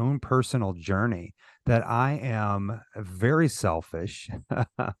on my own personal journey that I am very selfish,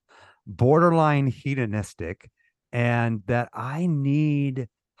 borderline hedonistic, and that I need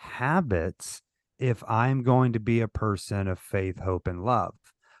habits if I'm going to be a person of faith, hope, and love.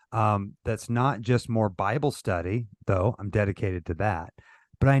 That's not just more Bible study, though I'm dedicated to that,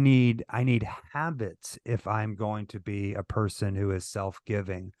 but I need habits if I'm going to be a person who is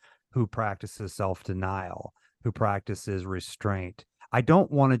self-giving, who practices self-denial, who practices restraint. I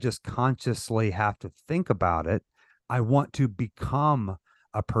don't want to just consciously have to think about it. I want to become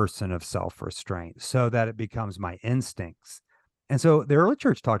a person of self-restraint so that it becomes my instincts. And so the early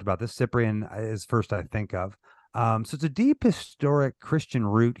church talked about this. Cyprian is first I think of. So it's a deep historic Christian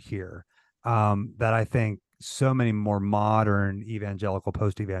root here, that I think so many more modern evangelical,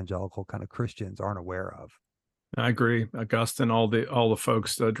 post-evangelical kind of Christians aren't aware of. I agree. Augustine, all the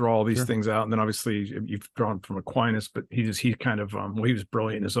folks draw all these Sure, things out, and then obviously you've drawn from Aquinas, but he kind of well, he was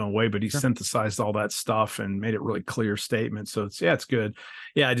brilliant in his own way, but he sure. synthesized all that stuff and made it really clear statements. So it's good.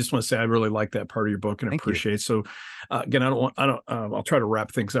 Yeah, I just want to say I really like that part of your book and Thank you. appreciate. So again, I don't. I'll try to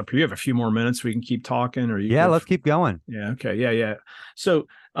wrap things up here. You have a few more minutes. We can keep talking. Or you Yeah, good? let's keep going. Yeah. Okay. Yeah. Yeah. So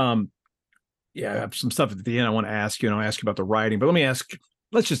yeah, I have some stuff at the end I want to ask you, and I'll ask you about the writing. But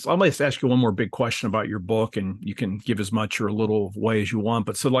I'll just ask you one more big question about your book, and you can give as much or a little way as you want.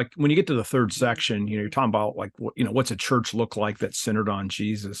 But so, like, when you get to the third section, you're talking about like, what's a church look like that's centered on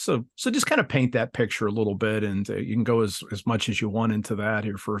Jesus. So just kind of paint that picture a little bit, and you can go as much as you want into that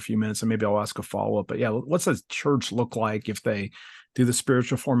here for a few minutes, and maybe I'll ask a follow up. But yeah, what's a church look like if they do the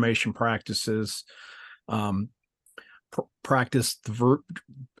spiritual formation practices? Um, Practice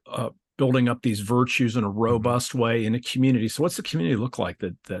uh, building up these virtues in a Mhm. robust way in a community. So, what's the community look like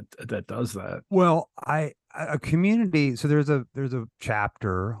that does that? Well, a community. So there's a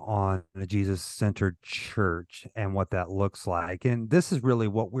chapter on a Jesus centered church and what that looks like, and this is really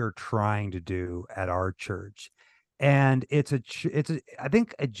what we're trying to do at our church. And I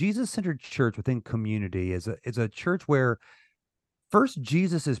think a Jesus-centered church within community is a church where first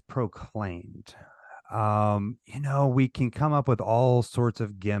Jesus is proclaimed. We can come up with all sorts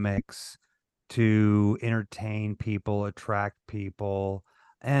of gimmicks to entertain people, attract people.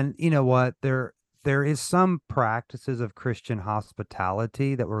 And you know what? There is some practices of Christian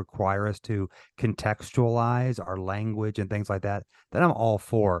hospitality that require us to contextualize our language and things like that I'm all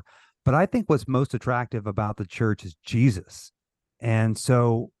for. But I think what's most attractive about the church is Jesus. And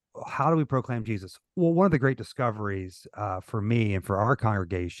so how do we proclaim Jesus? Well, one of the great discoveries for me and for our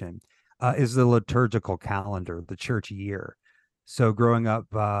congregation is the liturgical calendar, the church year. So growing up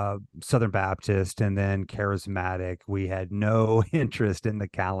Southern Baptist and then charismatic, we had no interest in the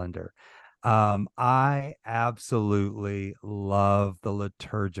calendar. I absolutely love the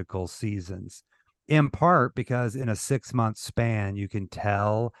liturgical seasons, in part because in a 6 month span, you can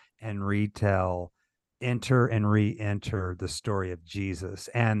tell and retell, enter and re-enter the story of Jesus.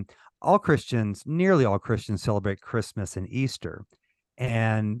 And nearly all Christians celebrate Christmas and Easter.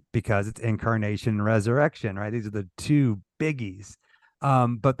 And because it's incarnation and resurrection, right? These are the two biggies.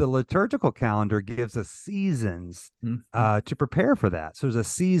 But the liturgical calendar gives us seasons to prepare for that. So there's a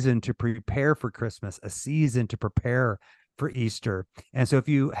season to prepare for Christmas, a season to prepare for Easter. And so if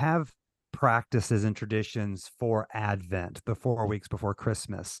you have practices and traditions for Advent, the 4 weeks before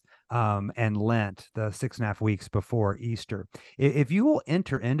Christmas, and Lent, the 6.5 weeks before Easter, if you will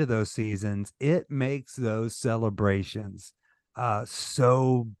enter into those seasons, it makes those celebrations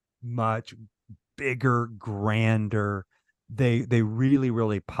so much bigger, grander. They really,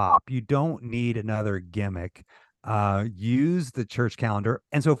 really pop. You don't need another gimmick. Use the church calendar.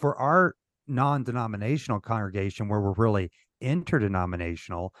 And so for our non-denominational congregation, where we're really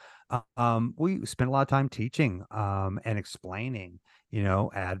interdenominational, we spend a lot of time teaching and explaining,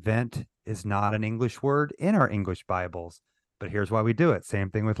 Advent is not an English word in our English Bibles, but here's why we do it. Same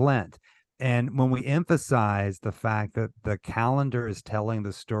thing with Lent. And when we emphasize the fact that the calendar is telling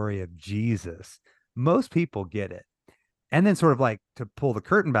the story of Jesus, most people get it. And then, sort of like to pull the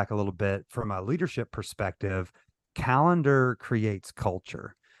curtain back a little bit from a leadership perspective, calendar creates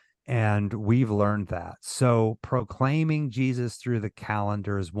culture. And we've learned that. So proclaiming Jesus through the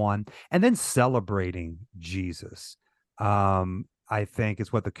calendar is one, and then celebrating Jesus, I think,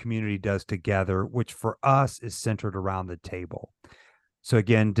 is what the community does together, which for us is centered around the table. So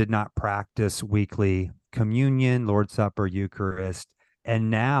again, did not practice weekly communion, Lord's Supper, Eucharist. And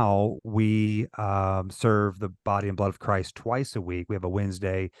now we serve the body and blood of Christ twice a week. We have a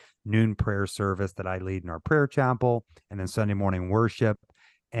Wednesday noon prayer service that I lead in our prayer chapel, and then Sunday morning worship.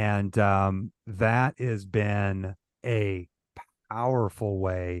 And that has been a powerful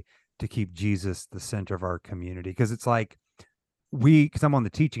way to keep Jesus the center of our community. Because it's like because I'm on the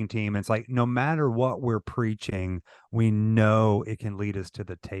teaching team, and it's like no matter what we're preaching, we know it can lead us to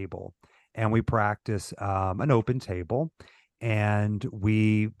the table. And we practice an open table, and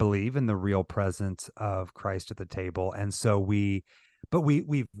we believe in the real presence of Christ at the table. And so we've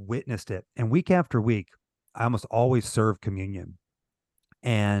witnessed it. And week after week, I almost always serve communion.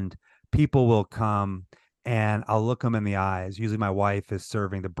 And people will come and I'll look them in the eyes. Usually my wife is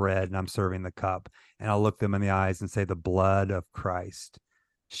serving the bread and I'm serving the cup. And I'll look them in the eyes and say, the blood of Christ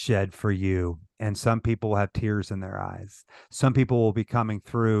shed for you. And some people will have tears in their eyes. Some people will be coming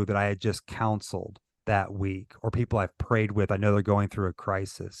through that I had just counseled that week, or people I've prayed with. I know they're going through a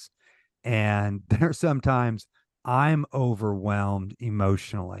crisis. And there's sometimes I'm overwhelmed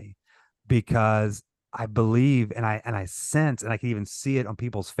emotionally because I believe and I sense, and I can even see it on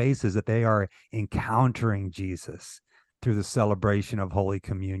people's faces, that they are encountering Jesus through the celebration of Holy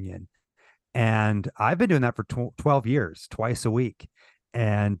Communion. And I've been doing that for 12 years, twice a week.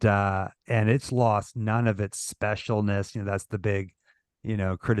 And it's lost none of its specialness. That's the big,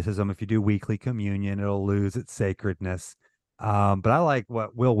 criticism. If you do weekly communion, it'll lose its sacredness. But I like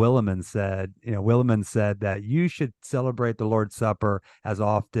what Will Willimon said. Willimon said that you should celebrate the Lord's Supper as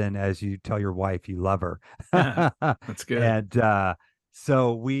often as you tell your wife you love her. That's good. And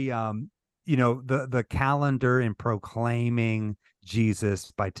so we, the calendar in proclaiming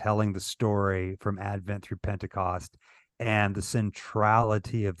Jesus by telling the story from Advent through Pentecost and the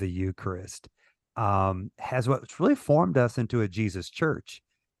centrality of the Eucharist has what's really formed us into a Jesus church.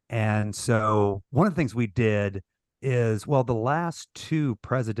 And so one of the things we did is, the last two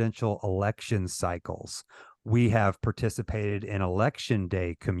presidential election cycles, we have participated in election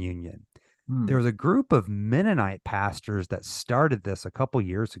day communion. There was a group of Mennonite pastors that started this a couple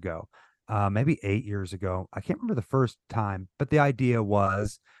years ago, maybe 8 years ago. I can't remember the first time, but the idea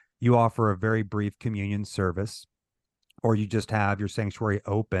was you offer a very brief communion service, or you just have your sanctuary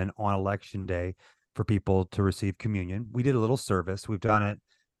open on election day for people to receive communion. We did a little service. We've done it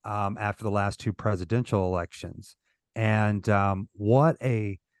after the last two presidential elections. And what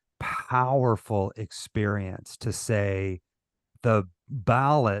a powerful experience to say the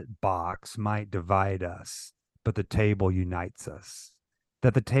ballot box might divide us, but the table unites us.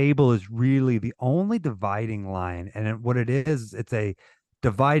 That the table is really the only dividing line. And what it is, it's a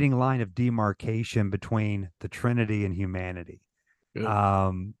dividing line of demarcation between the Trinity and humanity.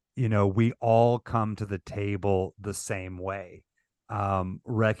 Good. We all come to the table the same way,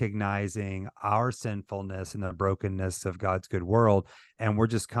 recognizing our sinfulness and the brokenness of God's good world. And we're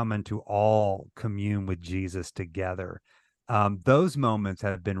just coming to all commune with Jesus together. Those moments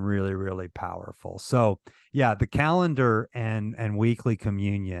have been really, really powerful. So yeah, the calendar and weekly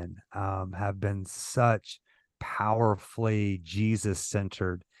communion have been such powerfully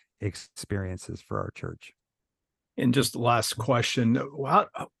Jesus-centered experiences for our church. And just the last question,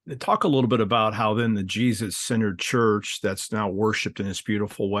 talk a little bit about how then the Jesus-centered church that's now worshiped in this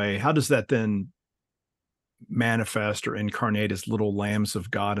beautiful way, how does that then manifest or incarnate as little lambs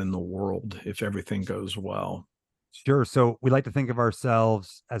of God in the world if everything goes well? Sure. So we like to think of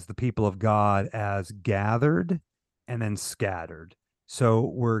ourselves as the people of God as gathered and then scattered.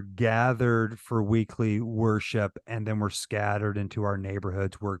 So we're gathered for weekly worship, and then we're scattered into our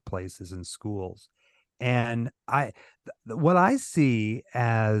neighborhoods, workplaces, and schools. And what I see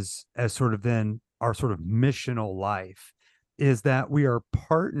as sort of then our sort of missional life is that we are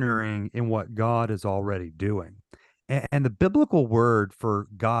partnering in what God is already doing. And the biblical word for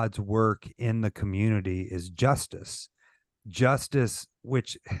God's work in the community is justice. Justice,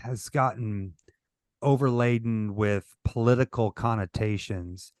 which has gotten overladen with political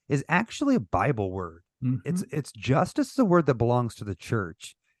connotations, is actually a Bible word. Mm-hmm. It's justice is a word that belongs to the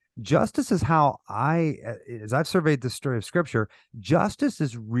church. Justice is how as I've surveyed the story of Scripture, justice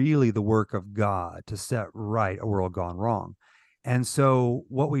is really the work of God to set right a world gone wrong. And so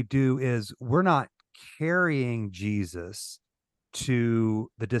what we do is we're not carrying Jesus to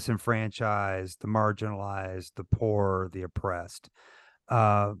the disenfranchised, the marginalized, the poor, the oppressed,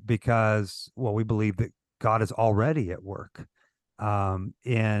 because, well, we believe that God is already at work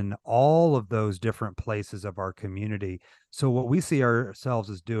in all of those different places of our community. So what we see ourselves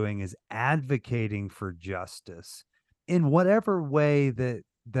as doing is advocating for justice in whatever way that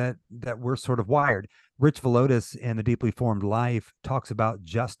we're sort of wired. Rich Villodas in The Deeply Formed Life talks about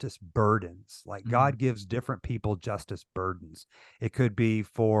justice burdens. Like God gives different people justice burdens. It could be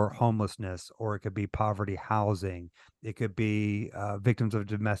for homelessness, or it could be poverty housing. It could be victims of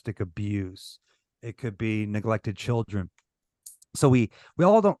domestic abuse. It could be neglected children. So we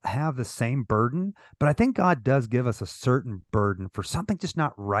all don't have the same burden, but I think God does give us a certain burden for something just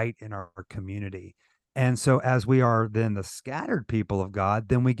not right in our community. And so as we are then the scattered people of God,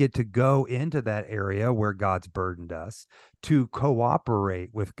 then we get to go into that area where God's burdened us to cooperate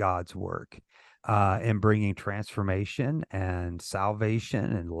with God's work in bringing transformation and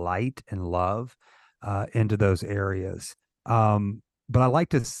salvation and light and love into those areas. But I like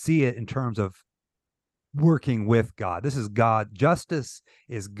to see it in terms of working with God. This is God. Justice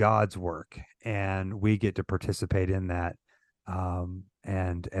is God's work, and we get to participate in that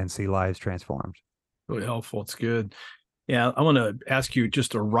and see lives transformed. Really helpful. It's good. Yeah, I want to ask you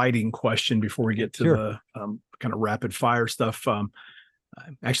just a writing question before we get to the kind of rapid fire stuff. I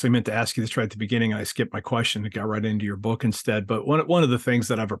actually meant to ask you this right at the beginning, and I skipped my question and got right into your book instead. But one of the things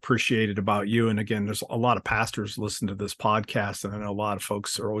that I've appreciated about you, and again, there's a lot of pastors listen to this podcast, and I know a lot of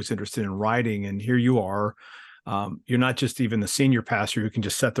folks are always interested in writing. And here you are. You're not just even the senior pastor who can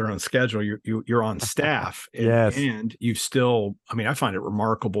just set their own schedule. You're on staff, Yes. and you've still. I mean, I find it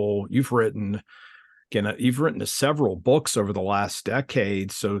remarkable. You've written several books over the last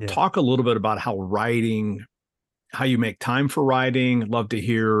decade. So talk a little bit about how you make time for writing. I'd love to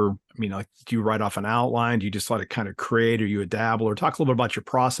hear, I mean, like, do you write off an outline? Do you just let it kind of create, or you dabble, or talk a little bit about your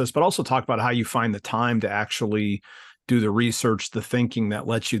process, but also talk about how you find the time to actually do the research, the thinking that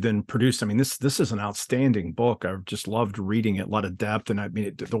lets you then produce. I mean, this is an outstanding book. I've just loved reading it, a lot of depth. And I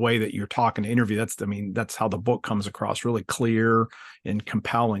mean, the way that you're talking to interview, that's how the book comes across, really clear and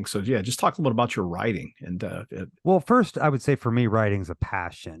compelling. So yeah, just talk a little about your writing. And well, first I would say for me, writing's a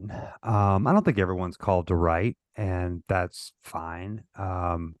passion. I don't think everyone's called to write, and that's fine.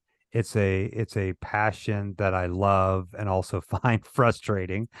 It's a passion that I love and also find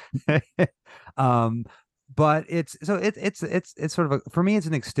frustrating. But it's sort of for me, it's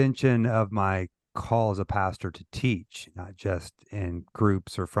an extension of my call as a pastor to teach, not just in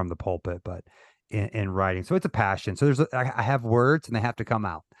groups or from the pulpit, but in writing. So it's a passion. So I have words, and they have to come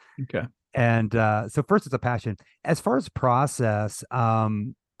out. Okay. And so first, it's a passion. As far as process,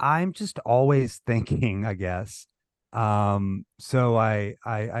 I'm just always thinking, I guess. So I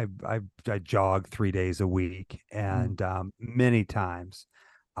jog 3 days a week, Mm. and many times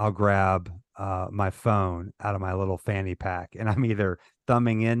I'll grab my phone out of my little fanny pack, and I'm either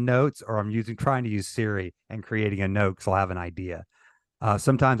thumbing in notes or I'm trying to use Siri and creating a note because I'll have an idea.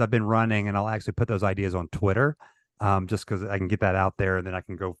 Sometimes I've been running and I'll actually put those ideas on Twitter, just because I can get that out there and then I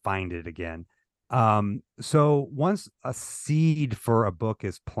can go find it again. So once a seed for a book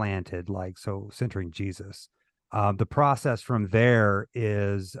is planted, like so centering Jesus, the process from there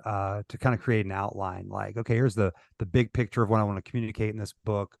is to kind of create an outline. Like, okay, here's the big picture of what I want to communicate in this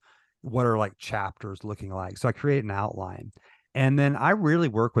book. What are like chapters looking like? So I create an outline. And then I really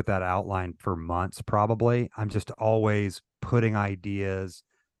work with that outline for months, probably. I'm just always putting ideas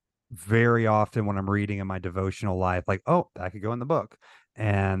very often when I'm reading in my devotional life, like, oh, that could go in the book.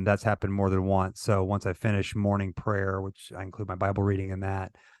 And that's happened more than once. So once I finish morning prayer, which I include my Bible reading in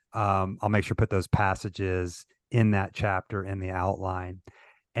that, I'll make sure to put those passages in that chapter in the outline.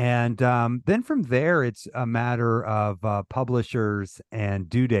 And then from there, it's a matter of publishers and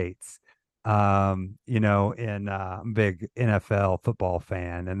due dates. I'm a big NFL football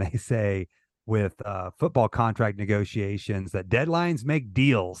fan, and they say with football contract negotiations that deadlines make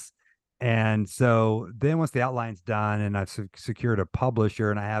deals. And so then once the outline's done and I've secured a publisher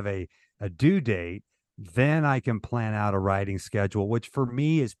and I have a due date, then I can plan out a writing schedule, which for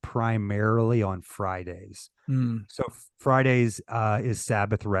me is primarily on Fridays. Mm. So Fridays is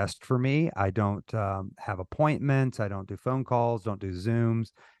Sabbath rest for me. I don't have appointments. I don't do phone calls, don't do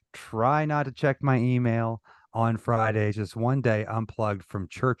Zooms. Try not to check my email on Fridays, just one day unplugged from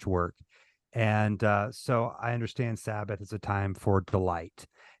church work. And so I understand Sabbath is a time for delight.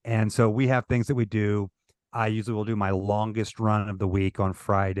 And so we have things that we do. I usually will do my longest run of the week on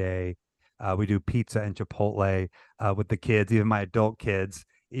Friday. We do pizza and Chipotle with the kids, even my adult kids,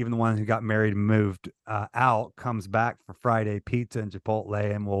 even the ones who got married and moved out, comes back for Friday pizza and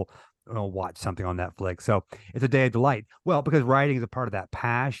Chipotle, and we'll watch something on Netflix. So it's a day of delight. Well, because writing is a part of that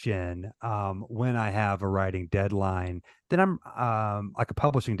passion. When I have a writing deadline, then I'm like a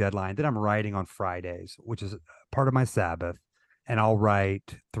publishing deadline, then I'm writing on Fridays, which is part of my Sabbath, and I'll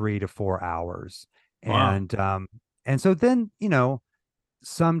write 3 to 4 hours. Wow. And so then,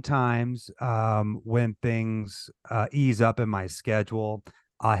 sometimes when things ease up in my schedule,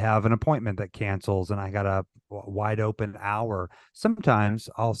 I have an appointment that cancels and I got a wide open hour. Sometimes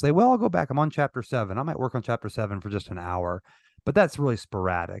I'll say, well, I'll go back. I'm on chapter 7. I might work on chapter 7 for just an hour, but that's really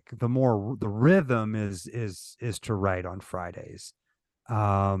sporadic. The rhythm is to write on Fridays.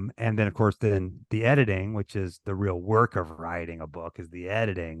 And then of course, then the editing, which is the real work of writing a book, is the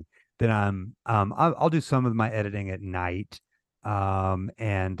editing. Then I'll do some of my editing at night.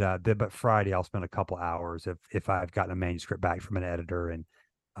 But Friday I'll spend a couple hours if I've gotten a manuscript back from an editor and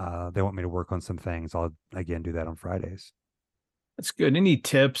they want me to work on some things. I'll again do that on Fridays. That's good. Any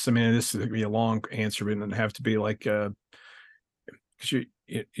tips? I mean, this is gonna be a long answer, but it doesn't have to be like because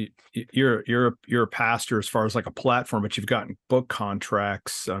you're a pastor as far as like a platform, but you've gotten book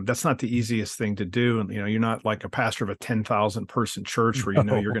contracts. That's not the easiest thing to do, and you're not like a pastor of a 10,000 person church where you're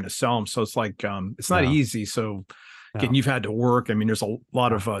No, going to sell them. So it's like it's not no, easy. So again, no. you've had to work. I mean, there's a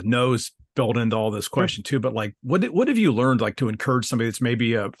lot of no's built into all this Sure. question too. But like, what have you learned like to encourage somebody that's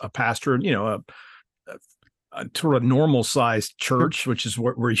maybe a pastor, a sort of normal sized Sure. church, which is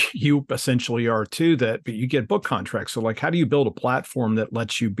where you essentially are too, that but you get book contracts. So like, how do you build a platform that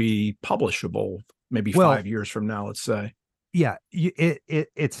lets you be publishable maybe Well, 5 years from now, let's say? yeah,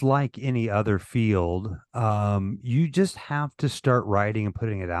 it's like any other field. You just have to start writing and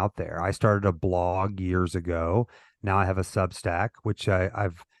putting it out there. I started a blog years ago. Now I have a Substack, which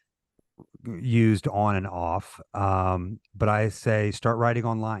I've used on and off. But I say start writing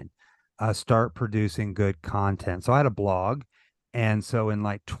online, start producing good content. So I had a blog. And so in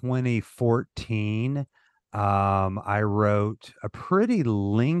like 2014, I wrote a pretty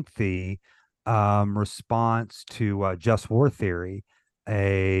lengthy response to Just War Theory.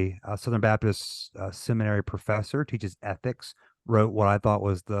 A Southern Baptist seminary professor teaches ethics, wrote what I thought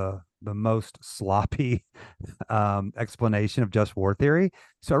was the most sloppy explanation of just war theory.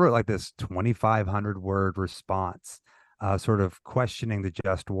 So I wrote like this 2,500 word response, sort of questioning the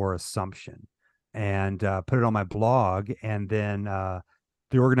just war assumption, and put it on my blog. And then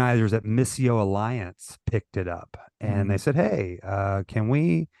the organizers at Missio Alliance picked it up, and they Mm. said, "Hey, can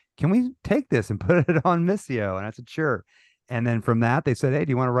we take this and put it on Missio?" And I said, "Sure." And then from that, they said, "Hey, do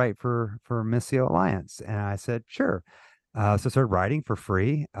you want to write for Missio Alliance?" And I said, "Sure." So I started writing for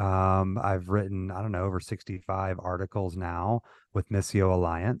free. I've written, I don't know, over 65 articles now with Missio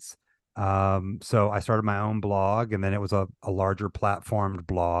Alliance. So I started my own blog, and then it was a larger platformed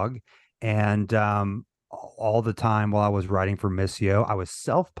blog. And all the time while I was writing for Missio, I was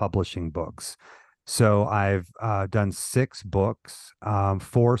self-publishing books. So I've done 6 books,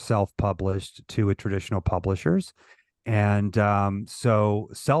 4 self-published, 2 with traditional publishers. And so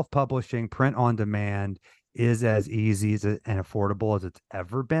self-publishing, print on demand is as easy as and affordable as it's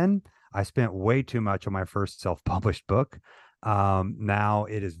ever been. I spent way too much on my first self-published book. Now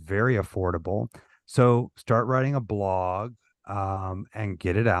it is very affordable. So start writing a blog and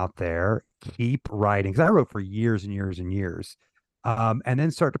get it out there. Keep writing, because I wrote for years and years and years. And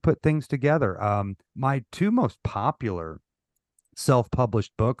then start to put things together. My 2 most popular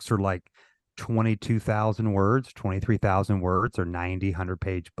self-published books are like 22,000 words, 23,000 words, or 90,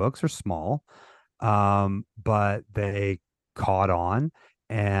 100-page books. Are small, but they caught on.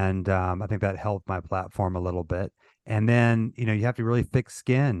 And I think that helped my platform a little bit. And then, you have to be really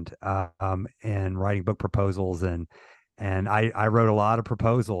thick-skinned in writing book proposals. And I wrote a lot of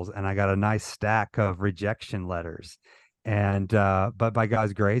proposals, and I got a nice stack of rejection letters. And but by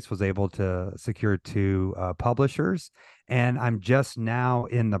God's grace, was able to secure 2 publishers. And I'm just now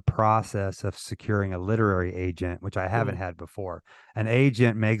in the process of securing a literary agent, which I haven't had before. An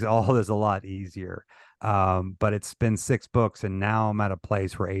agent makes all this a lot easier. But it's been 6 books, and now I'm at a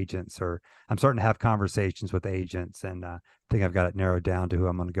place where I'm starting to have conversations with agents, and I think I've got it narrowed down to who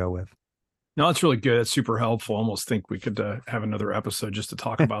I'm going to go with. No, that's really good. That's super helpful. I almost think we could have another episode just to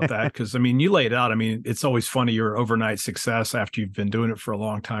talk about that. Because, I mean, you laid out, I mean, it's always funny, your overnight success after you've been doing it for a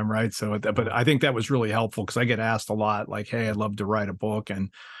long time, right? So, but I think that was really helpful, because I get asked a lot, like, hey, I'd love to write a book. And,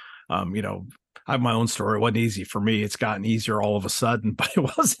 I have my own story. It wasn't easy for me. It's gotten easier all of a sudden, but it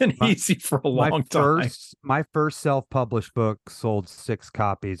wasn't easy for a long time. My first self-published book sold 6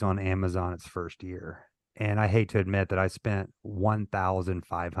 copies on Amazon its first year. And I hate to admit that I spent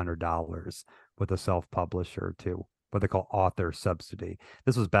 $1,500 with a self-publisher to what they call author subsidy.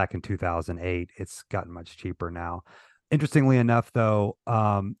 This was back in 2008. It's gotten much cheaper now. Interestingly enough, though,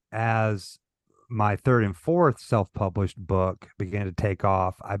 as my 3rd and 4th self-published book began to take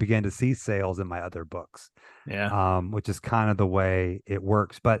off, I began to see sales in my other books. Yeah. Which is kind of the way it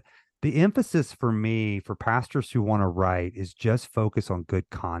works. But the emphasis for me, for pastors who want to write, is just focus on good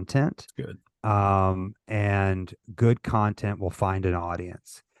content. Good. And good content will find an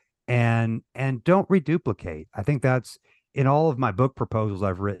audience. And don't reduplicate. I think that's in all of my book proposals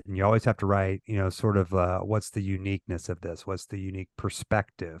I've written. You always have to write, sort of what's the uniqueness of this? What's the unique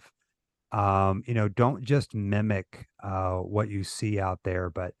perspective? Don't just mimic what you see out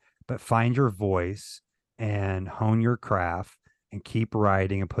there, but find your voice and hone your craft and keep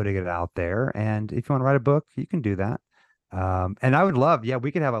writing and putting it out there. And if you want to write a book, you can do that. And I would love,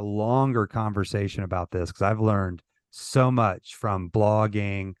 we could have a longer conversation about this, because I've learned so much from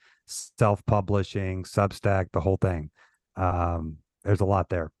blogging, self-publishing, Substack, the whole thing. There's a lot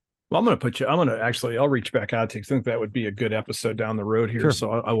there. Well, I'll reach back out to you. I think that would be a good episode down the road here. Sure.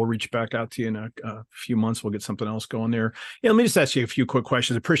 So I will reach back out to you in a few months. We'll get something else going there. Yeah. Let me just ask you a few quick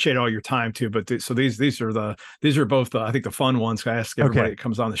questions. Appreciate all your time too. But so these are both I think the fun ones. I ask everybody that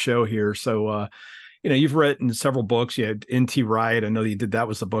comes on the show here. So, you've written several books. You had NT Wright. I know you did. That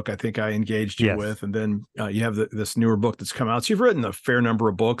was the book I think I engaged you with. And then you have this newer book that's come out. So you've written a fair number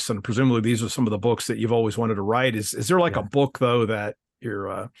of books, and presumably these are some of the books that you've always wanted to write. Is there like a book though that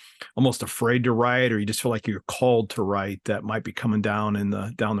you're almost afraid to write, or you just feel like you're called to write, that might be coming down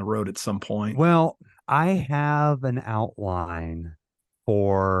the road at some point? Well, I have an outline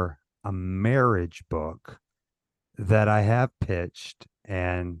for a marriage book that I have pitched,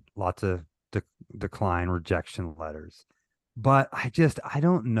 and lots of rejection letters. But I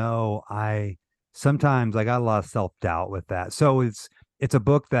don't know. Sometimes I got a lot of self-doubt with that. So it's a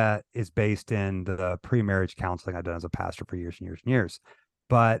book that is based in the pre-marriage counseling I've done as a pastor for years and years and years.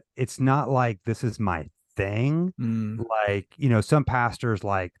 But it's not like this is my thing. Like, some pastors,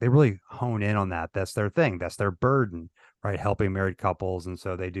 like, they really hone in on that. That's their thing. That's their burden, right? Helping married couples. And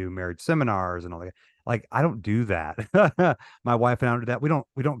so they do marriage seminars and all that. Like, I don't do that. My wife and I don't do that.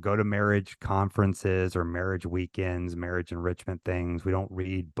 We don't go to marriage conferences or marriage weekends, marriage enrichment things. We don't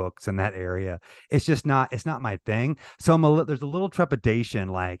read books in that area. It's not my thing. So there's a little trepidation,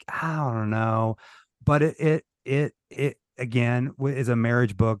 like, I don't know, but it again is a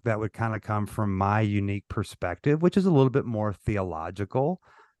marriage book that would kind of come from my unique perspective, which is a little bit more theological.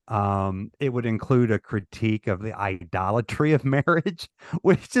 It would include a critique of the idolatry of marriage,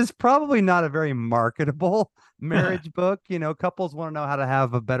 which is probably not a very marketable marriage book. Couples want to know how to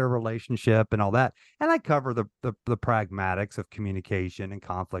have a better relationship and all that. And I cover the pragmatics of communication and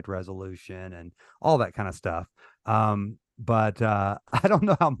conflict resolution and all that kind of stuff. but I don't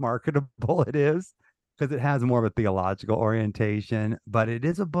know how marketable it is because it has more of a theological orientation. But it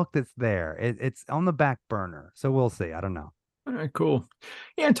is a book that's there. It's on the back burner, so we'll see. I don't know. All right, cool.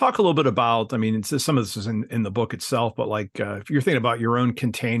 Yeah, and talk a little bit about, I mean, it's just, some of this is in the book itself, but like if you're thinking about your own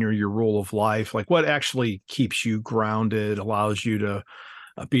container, your rule of life, like what actually keeps you grounded, allows you to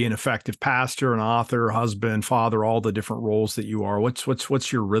be an effective pastor, an author, husband, father, all the different roles that you are.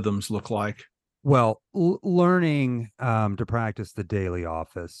 What's your rhythms look like? Well, learning to practice the daily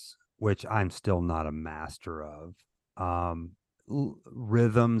office, which I'm still not a master of,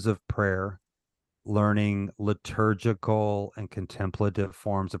 rhythms of prayer, learning liturgical and contemplative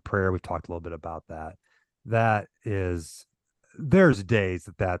forms of prayer. We've talked a little bit about that. That is, there's days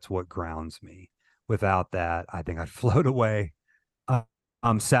that's what grounds me. Without that, I think I'd float away. Uh,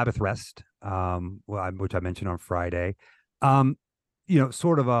 Sabbath rest, which I mentioned on Friday. Um,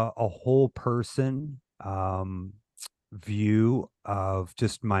 sort of a whole person view of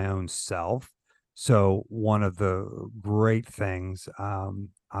just my own self. So one of the great things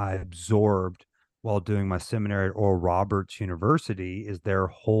I absorbed while doing my seminary at Oral Roberts University is their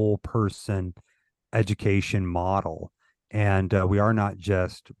whole person education model. And we are not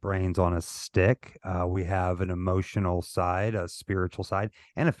just brains on a stick. We have an emotional side, a spiritual side,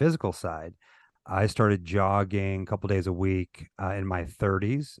 and a physical side. I started jogging a couple days a week in my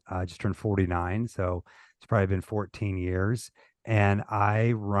 30s. I just turned 49, so it's probably been 14 years. And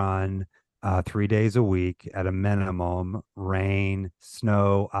I run 3 days a week at a minimum, rain,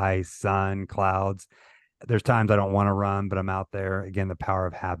 snow, ice, sun, clouds. There's times I don't want to run, but I'm out there. Again, the power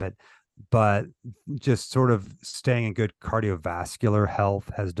of habit. But just sort of staying in good cardiovascular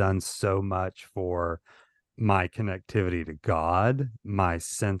health has done so much for my connectivity to God, my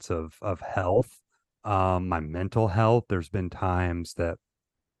sense of health, my mental health. There's been times that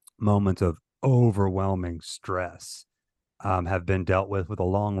moments of overwhelming stress have been dealt with a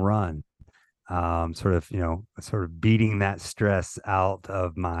long run. Sort of beating that stress out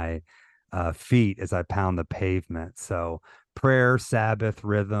of my feet as I pound the pavement. So prayer, Sabbath,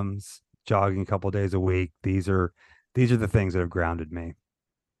 rhythms, jogging a couple of days a week. These are the things that have grounded me.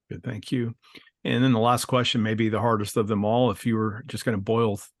 Good, thank you. And then the last question, maybe the hardest of them all, if you were just going to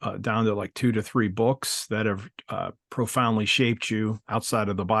boil down to like 2 to 3 books that have profoundly shaped you outside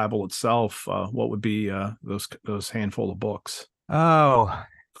of the Bible itself, what would be those handful of books? Oh,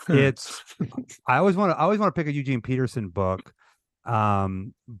 it's I always want to pick a Eugene Peterson book. Yeah.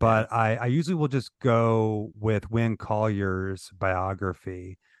 But I usually will just go with Win Collier's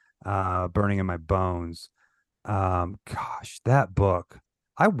biography, Burning in My Bones. Gosh, that book.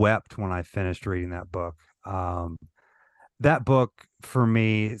 I wept when I finished reading that book. That book for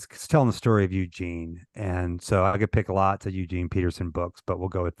me it's telling the story of Eugene. And so I could pick lots of Eugene Peterson books, but we'll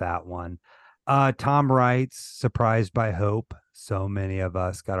go with that one. Tom Wright's Surprised by Hope. So many of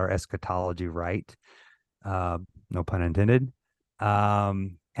us got our eschatology right. Uh, no pun intended.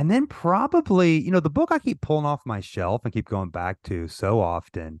 And then probably, the book I keep pulling off my shelf and keep going back to so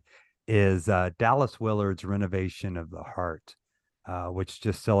often is Dallas Willard's Renovation of the Heart, which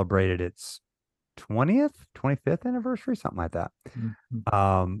just celebrated its 20th, 25th anniversary, something like that.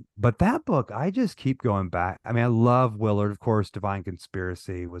 Mhm. But that book, I just keep going back. I mean, I love Willard. Of course, Divine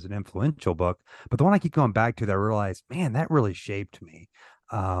Conspiracy was an influential book, but the one I keep going back to that I realized, man, that really shaped me,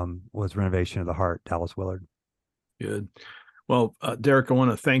 was Renovation of the Heart, Dallas Willard. Good. Well, Derek, I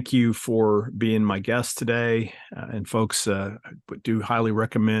want to thank you for being my guest today. And folks, I do highly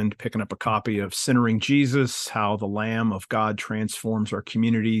recommend picking up a copy of Centering Jesus, How the Lamb of God Transforms Our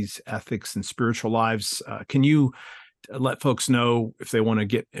Communities, Ethics, and Spiritual Lives. Can you let folks know if they want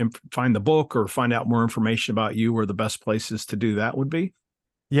to find the book or find out more information about you, where the best places to do that would be?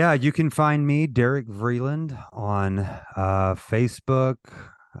 Yeah, you can find me, Derek Vreeland, on Facebook.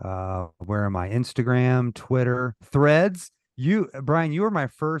 Where am I? Instagram, Twitter, Threads. Brian, you were my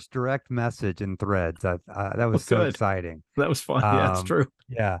first direct message in Threads. That Well, was so good. exciting. That was fun. Yeah, it's true.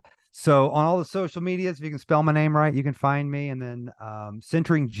 Yeah. So on all the social medias, if you can spell my name right, you can find me. And then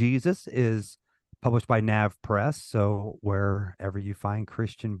Centering Jesus is published by Nav Press. So wherever you find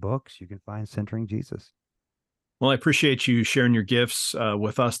Christian books, you can find Centering Jesus. Well, I appreciate you sharing your gifts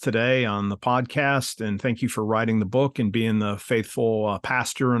with us today on the podcast. And thank you for writing the book and being the faithful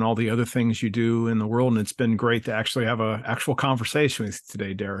pastor and all the other things you do in the world. And it's been great to actually have an actual conversation with you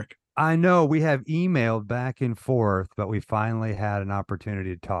today, Derek. I know we have emailed back and forth, but we finally had an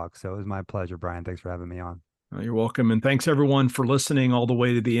opportunity to talk. So it was my pleasure, Brian. Thanks for having me on. You're welcome. And thanks everyone for listening all the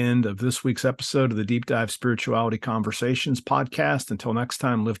way to the end of this week's episode of the Deep Dive Spirituality Conversations podcast. Until next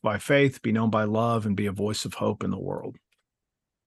time, live by faith, be known by love, and be a voice of hope in the world.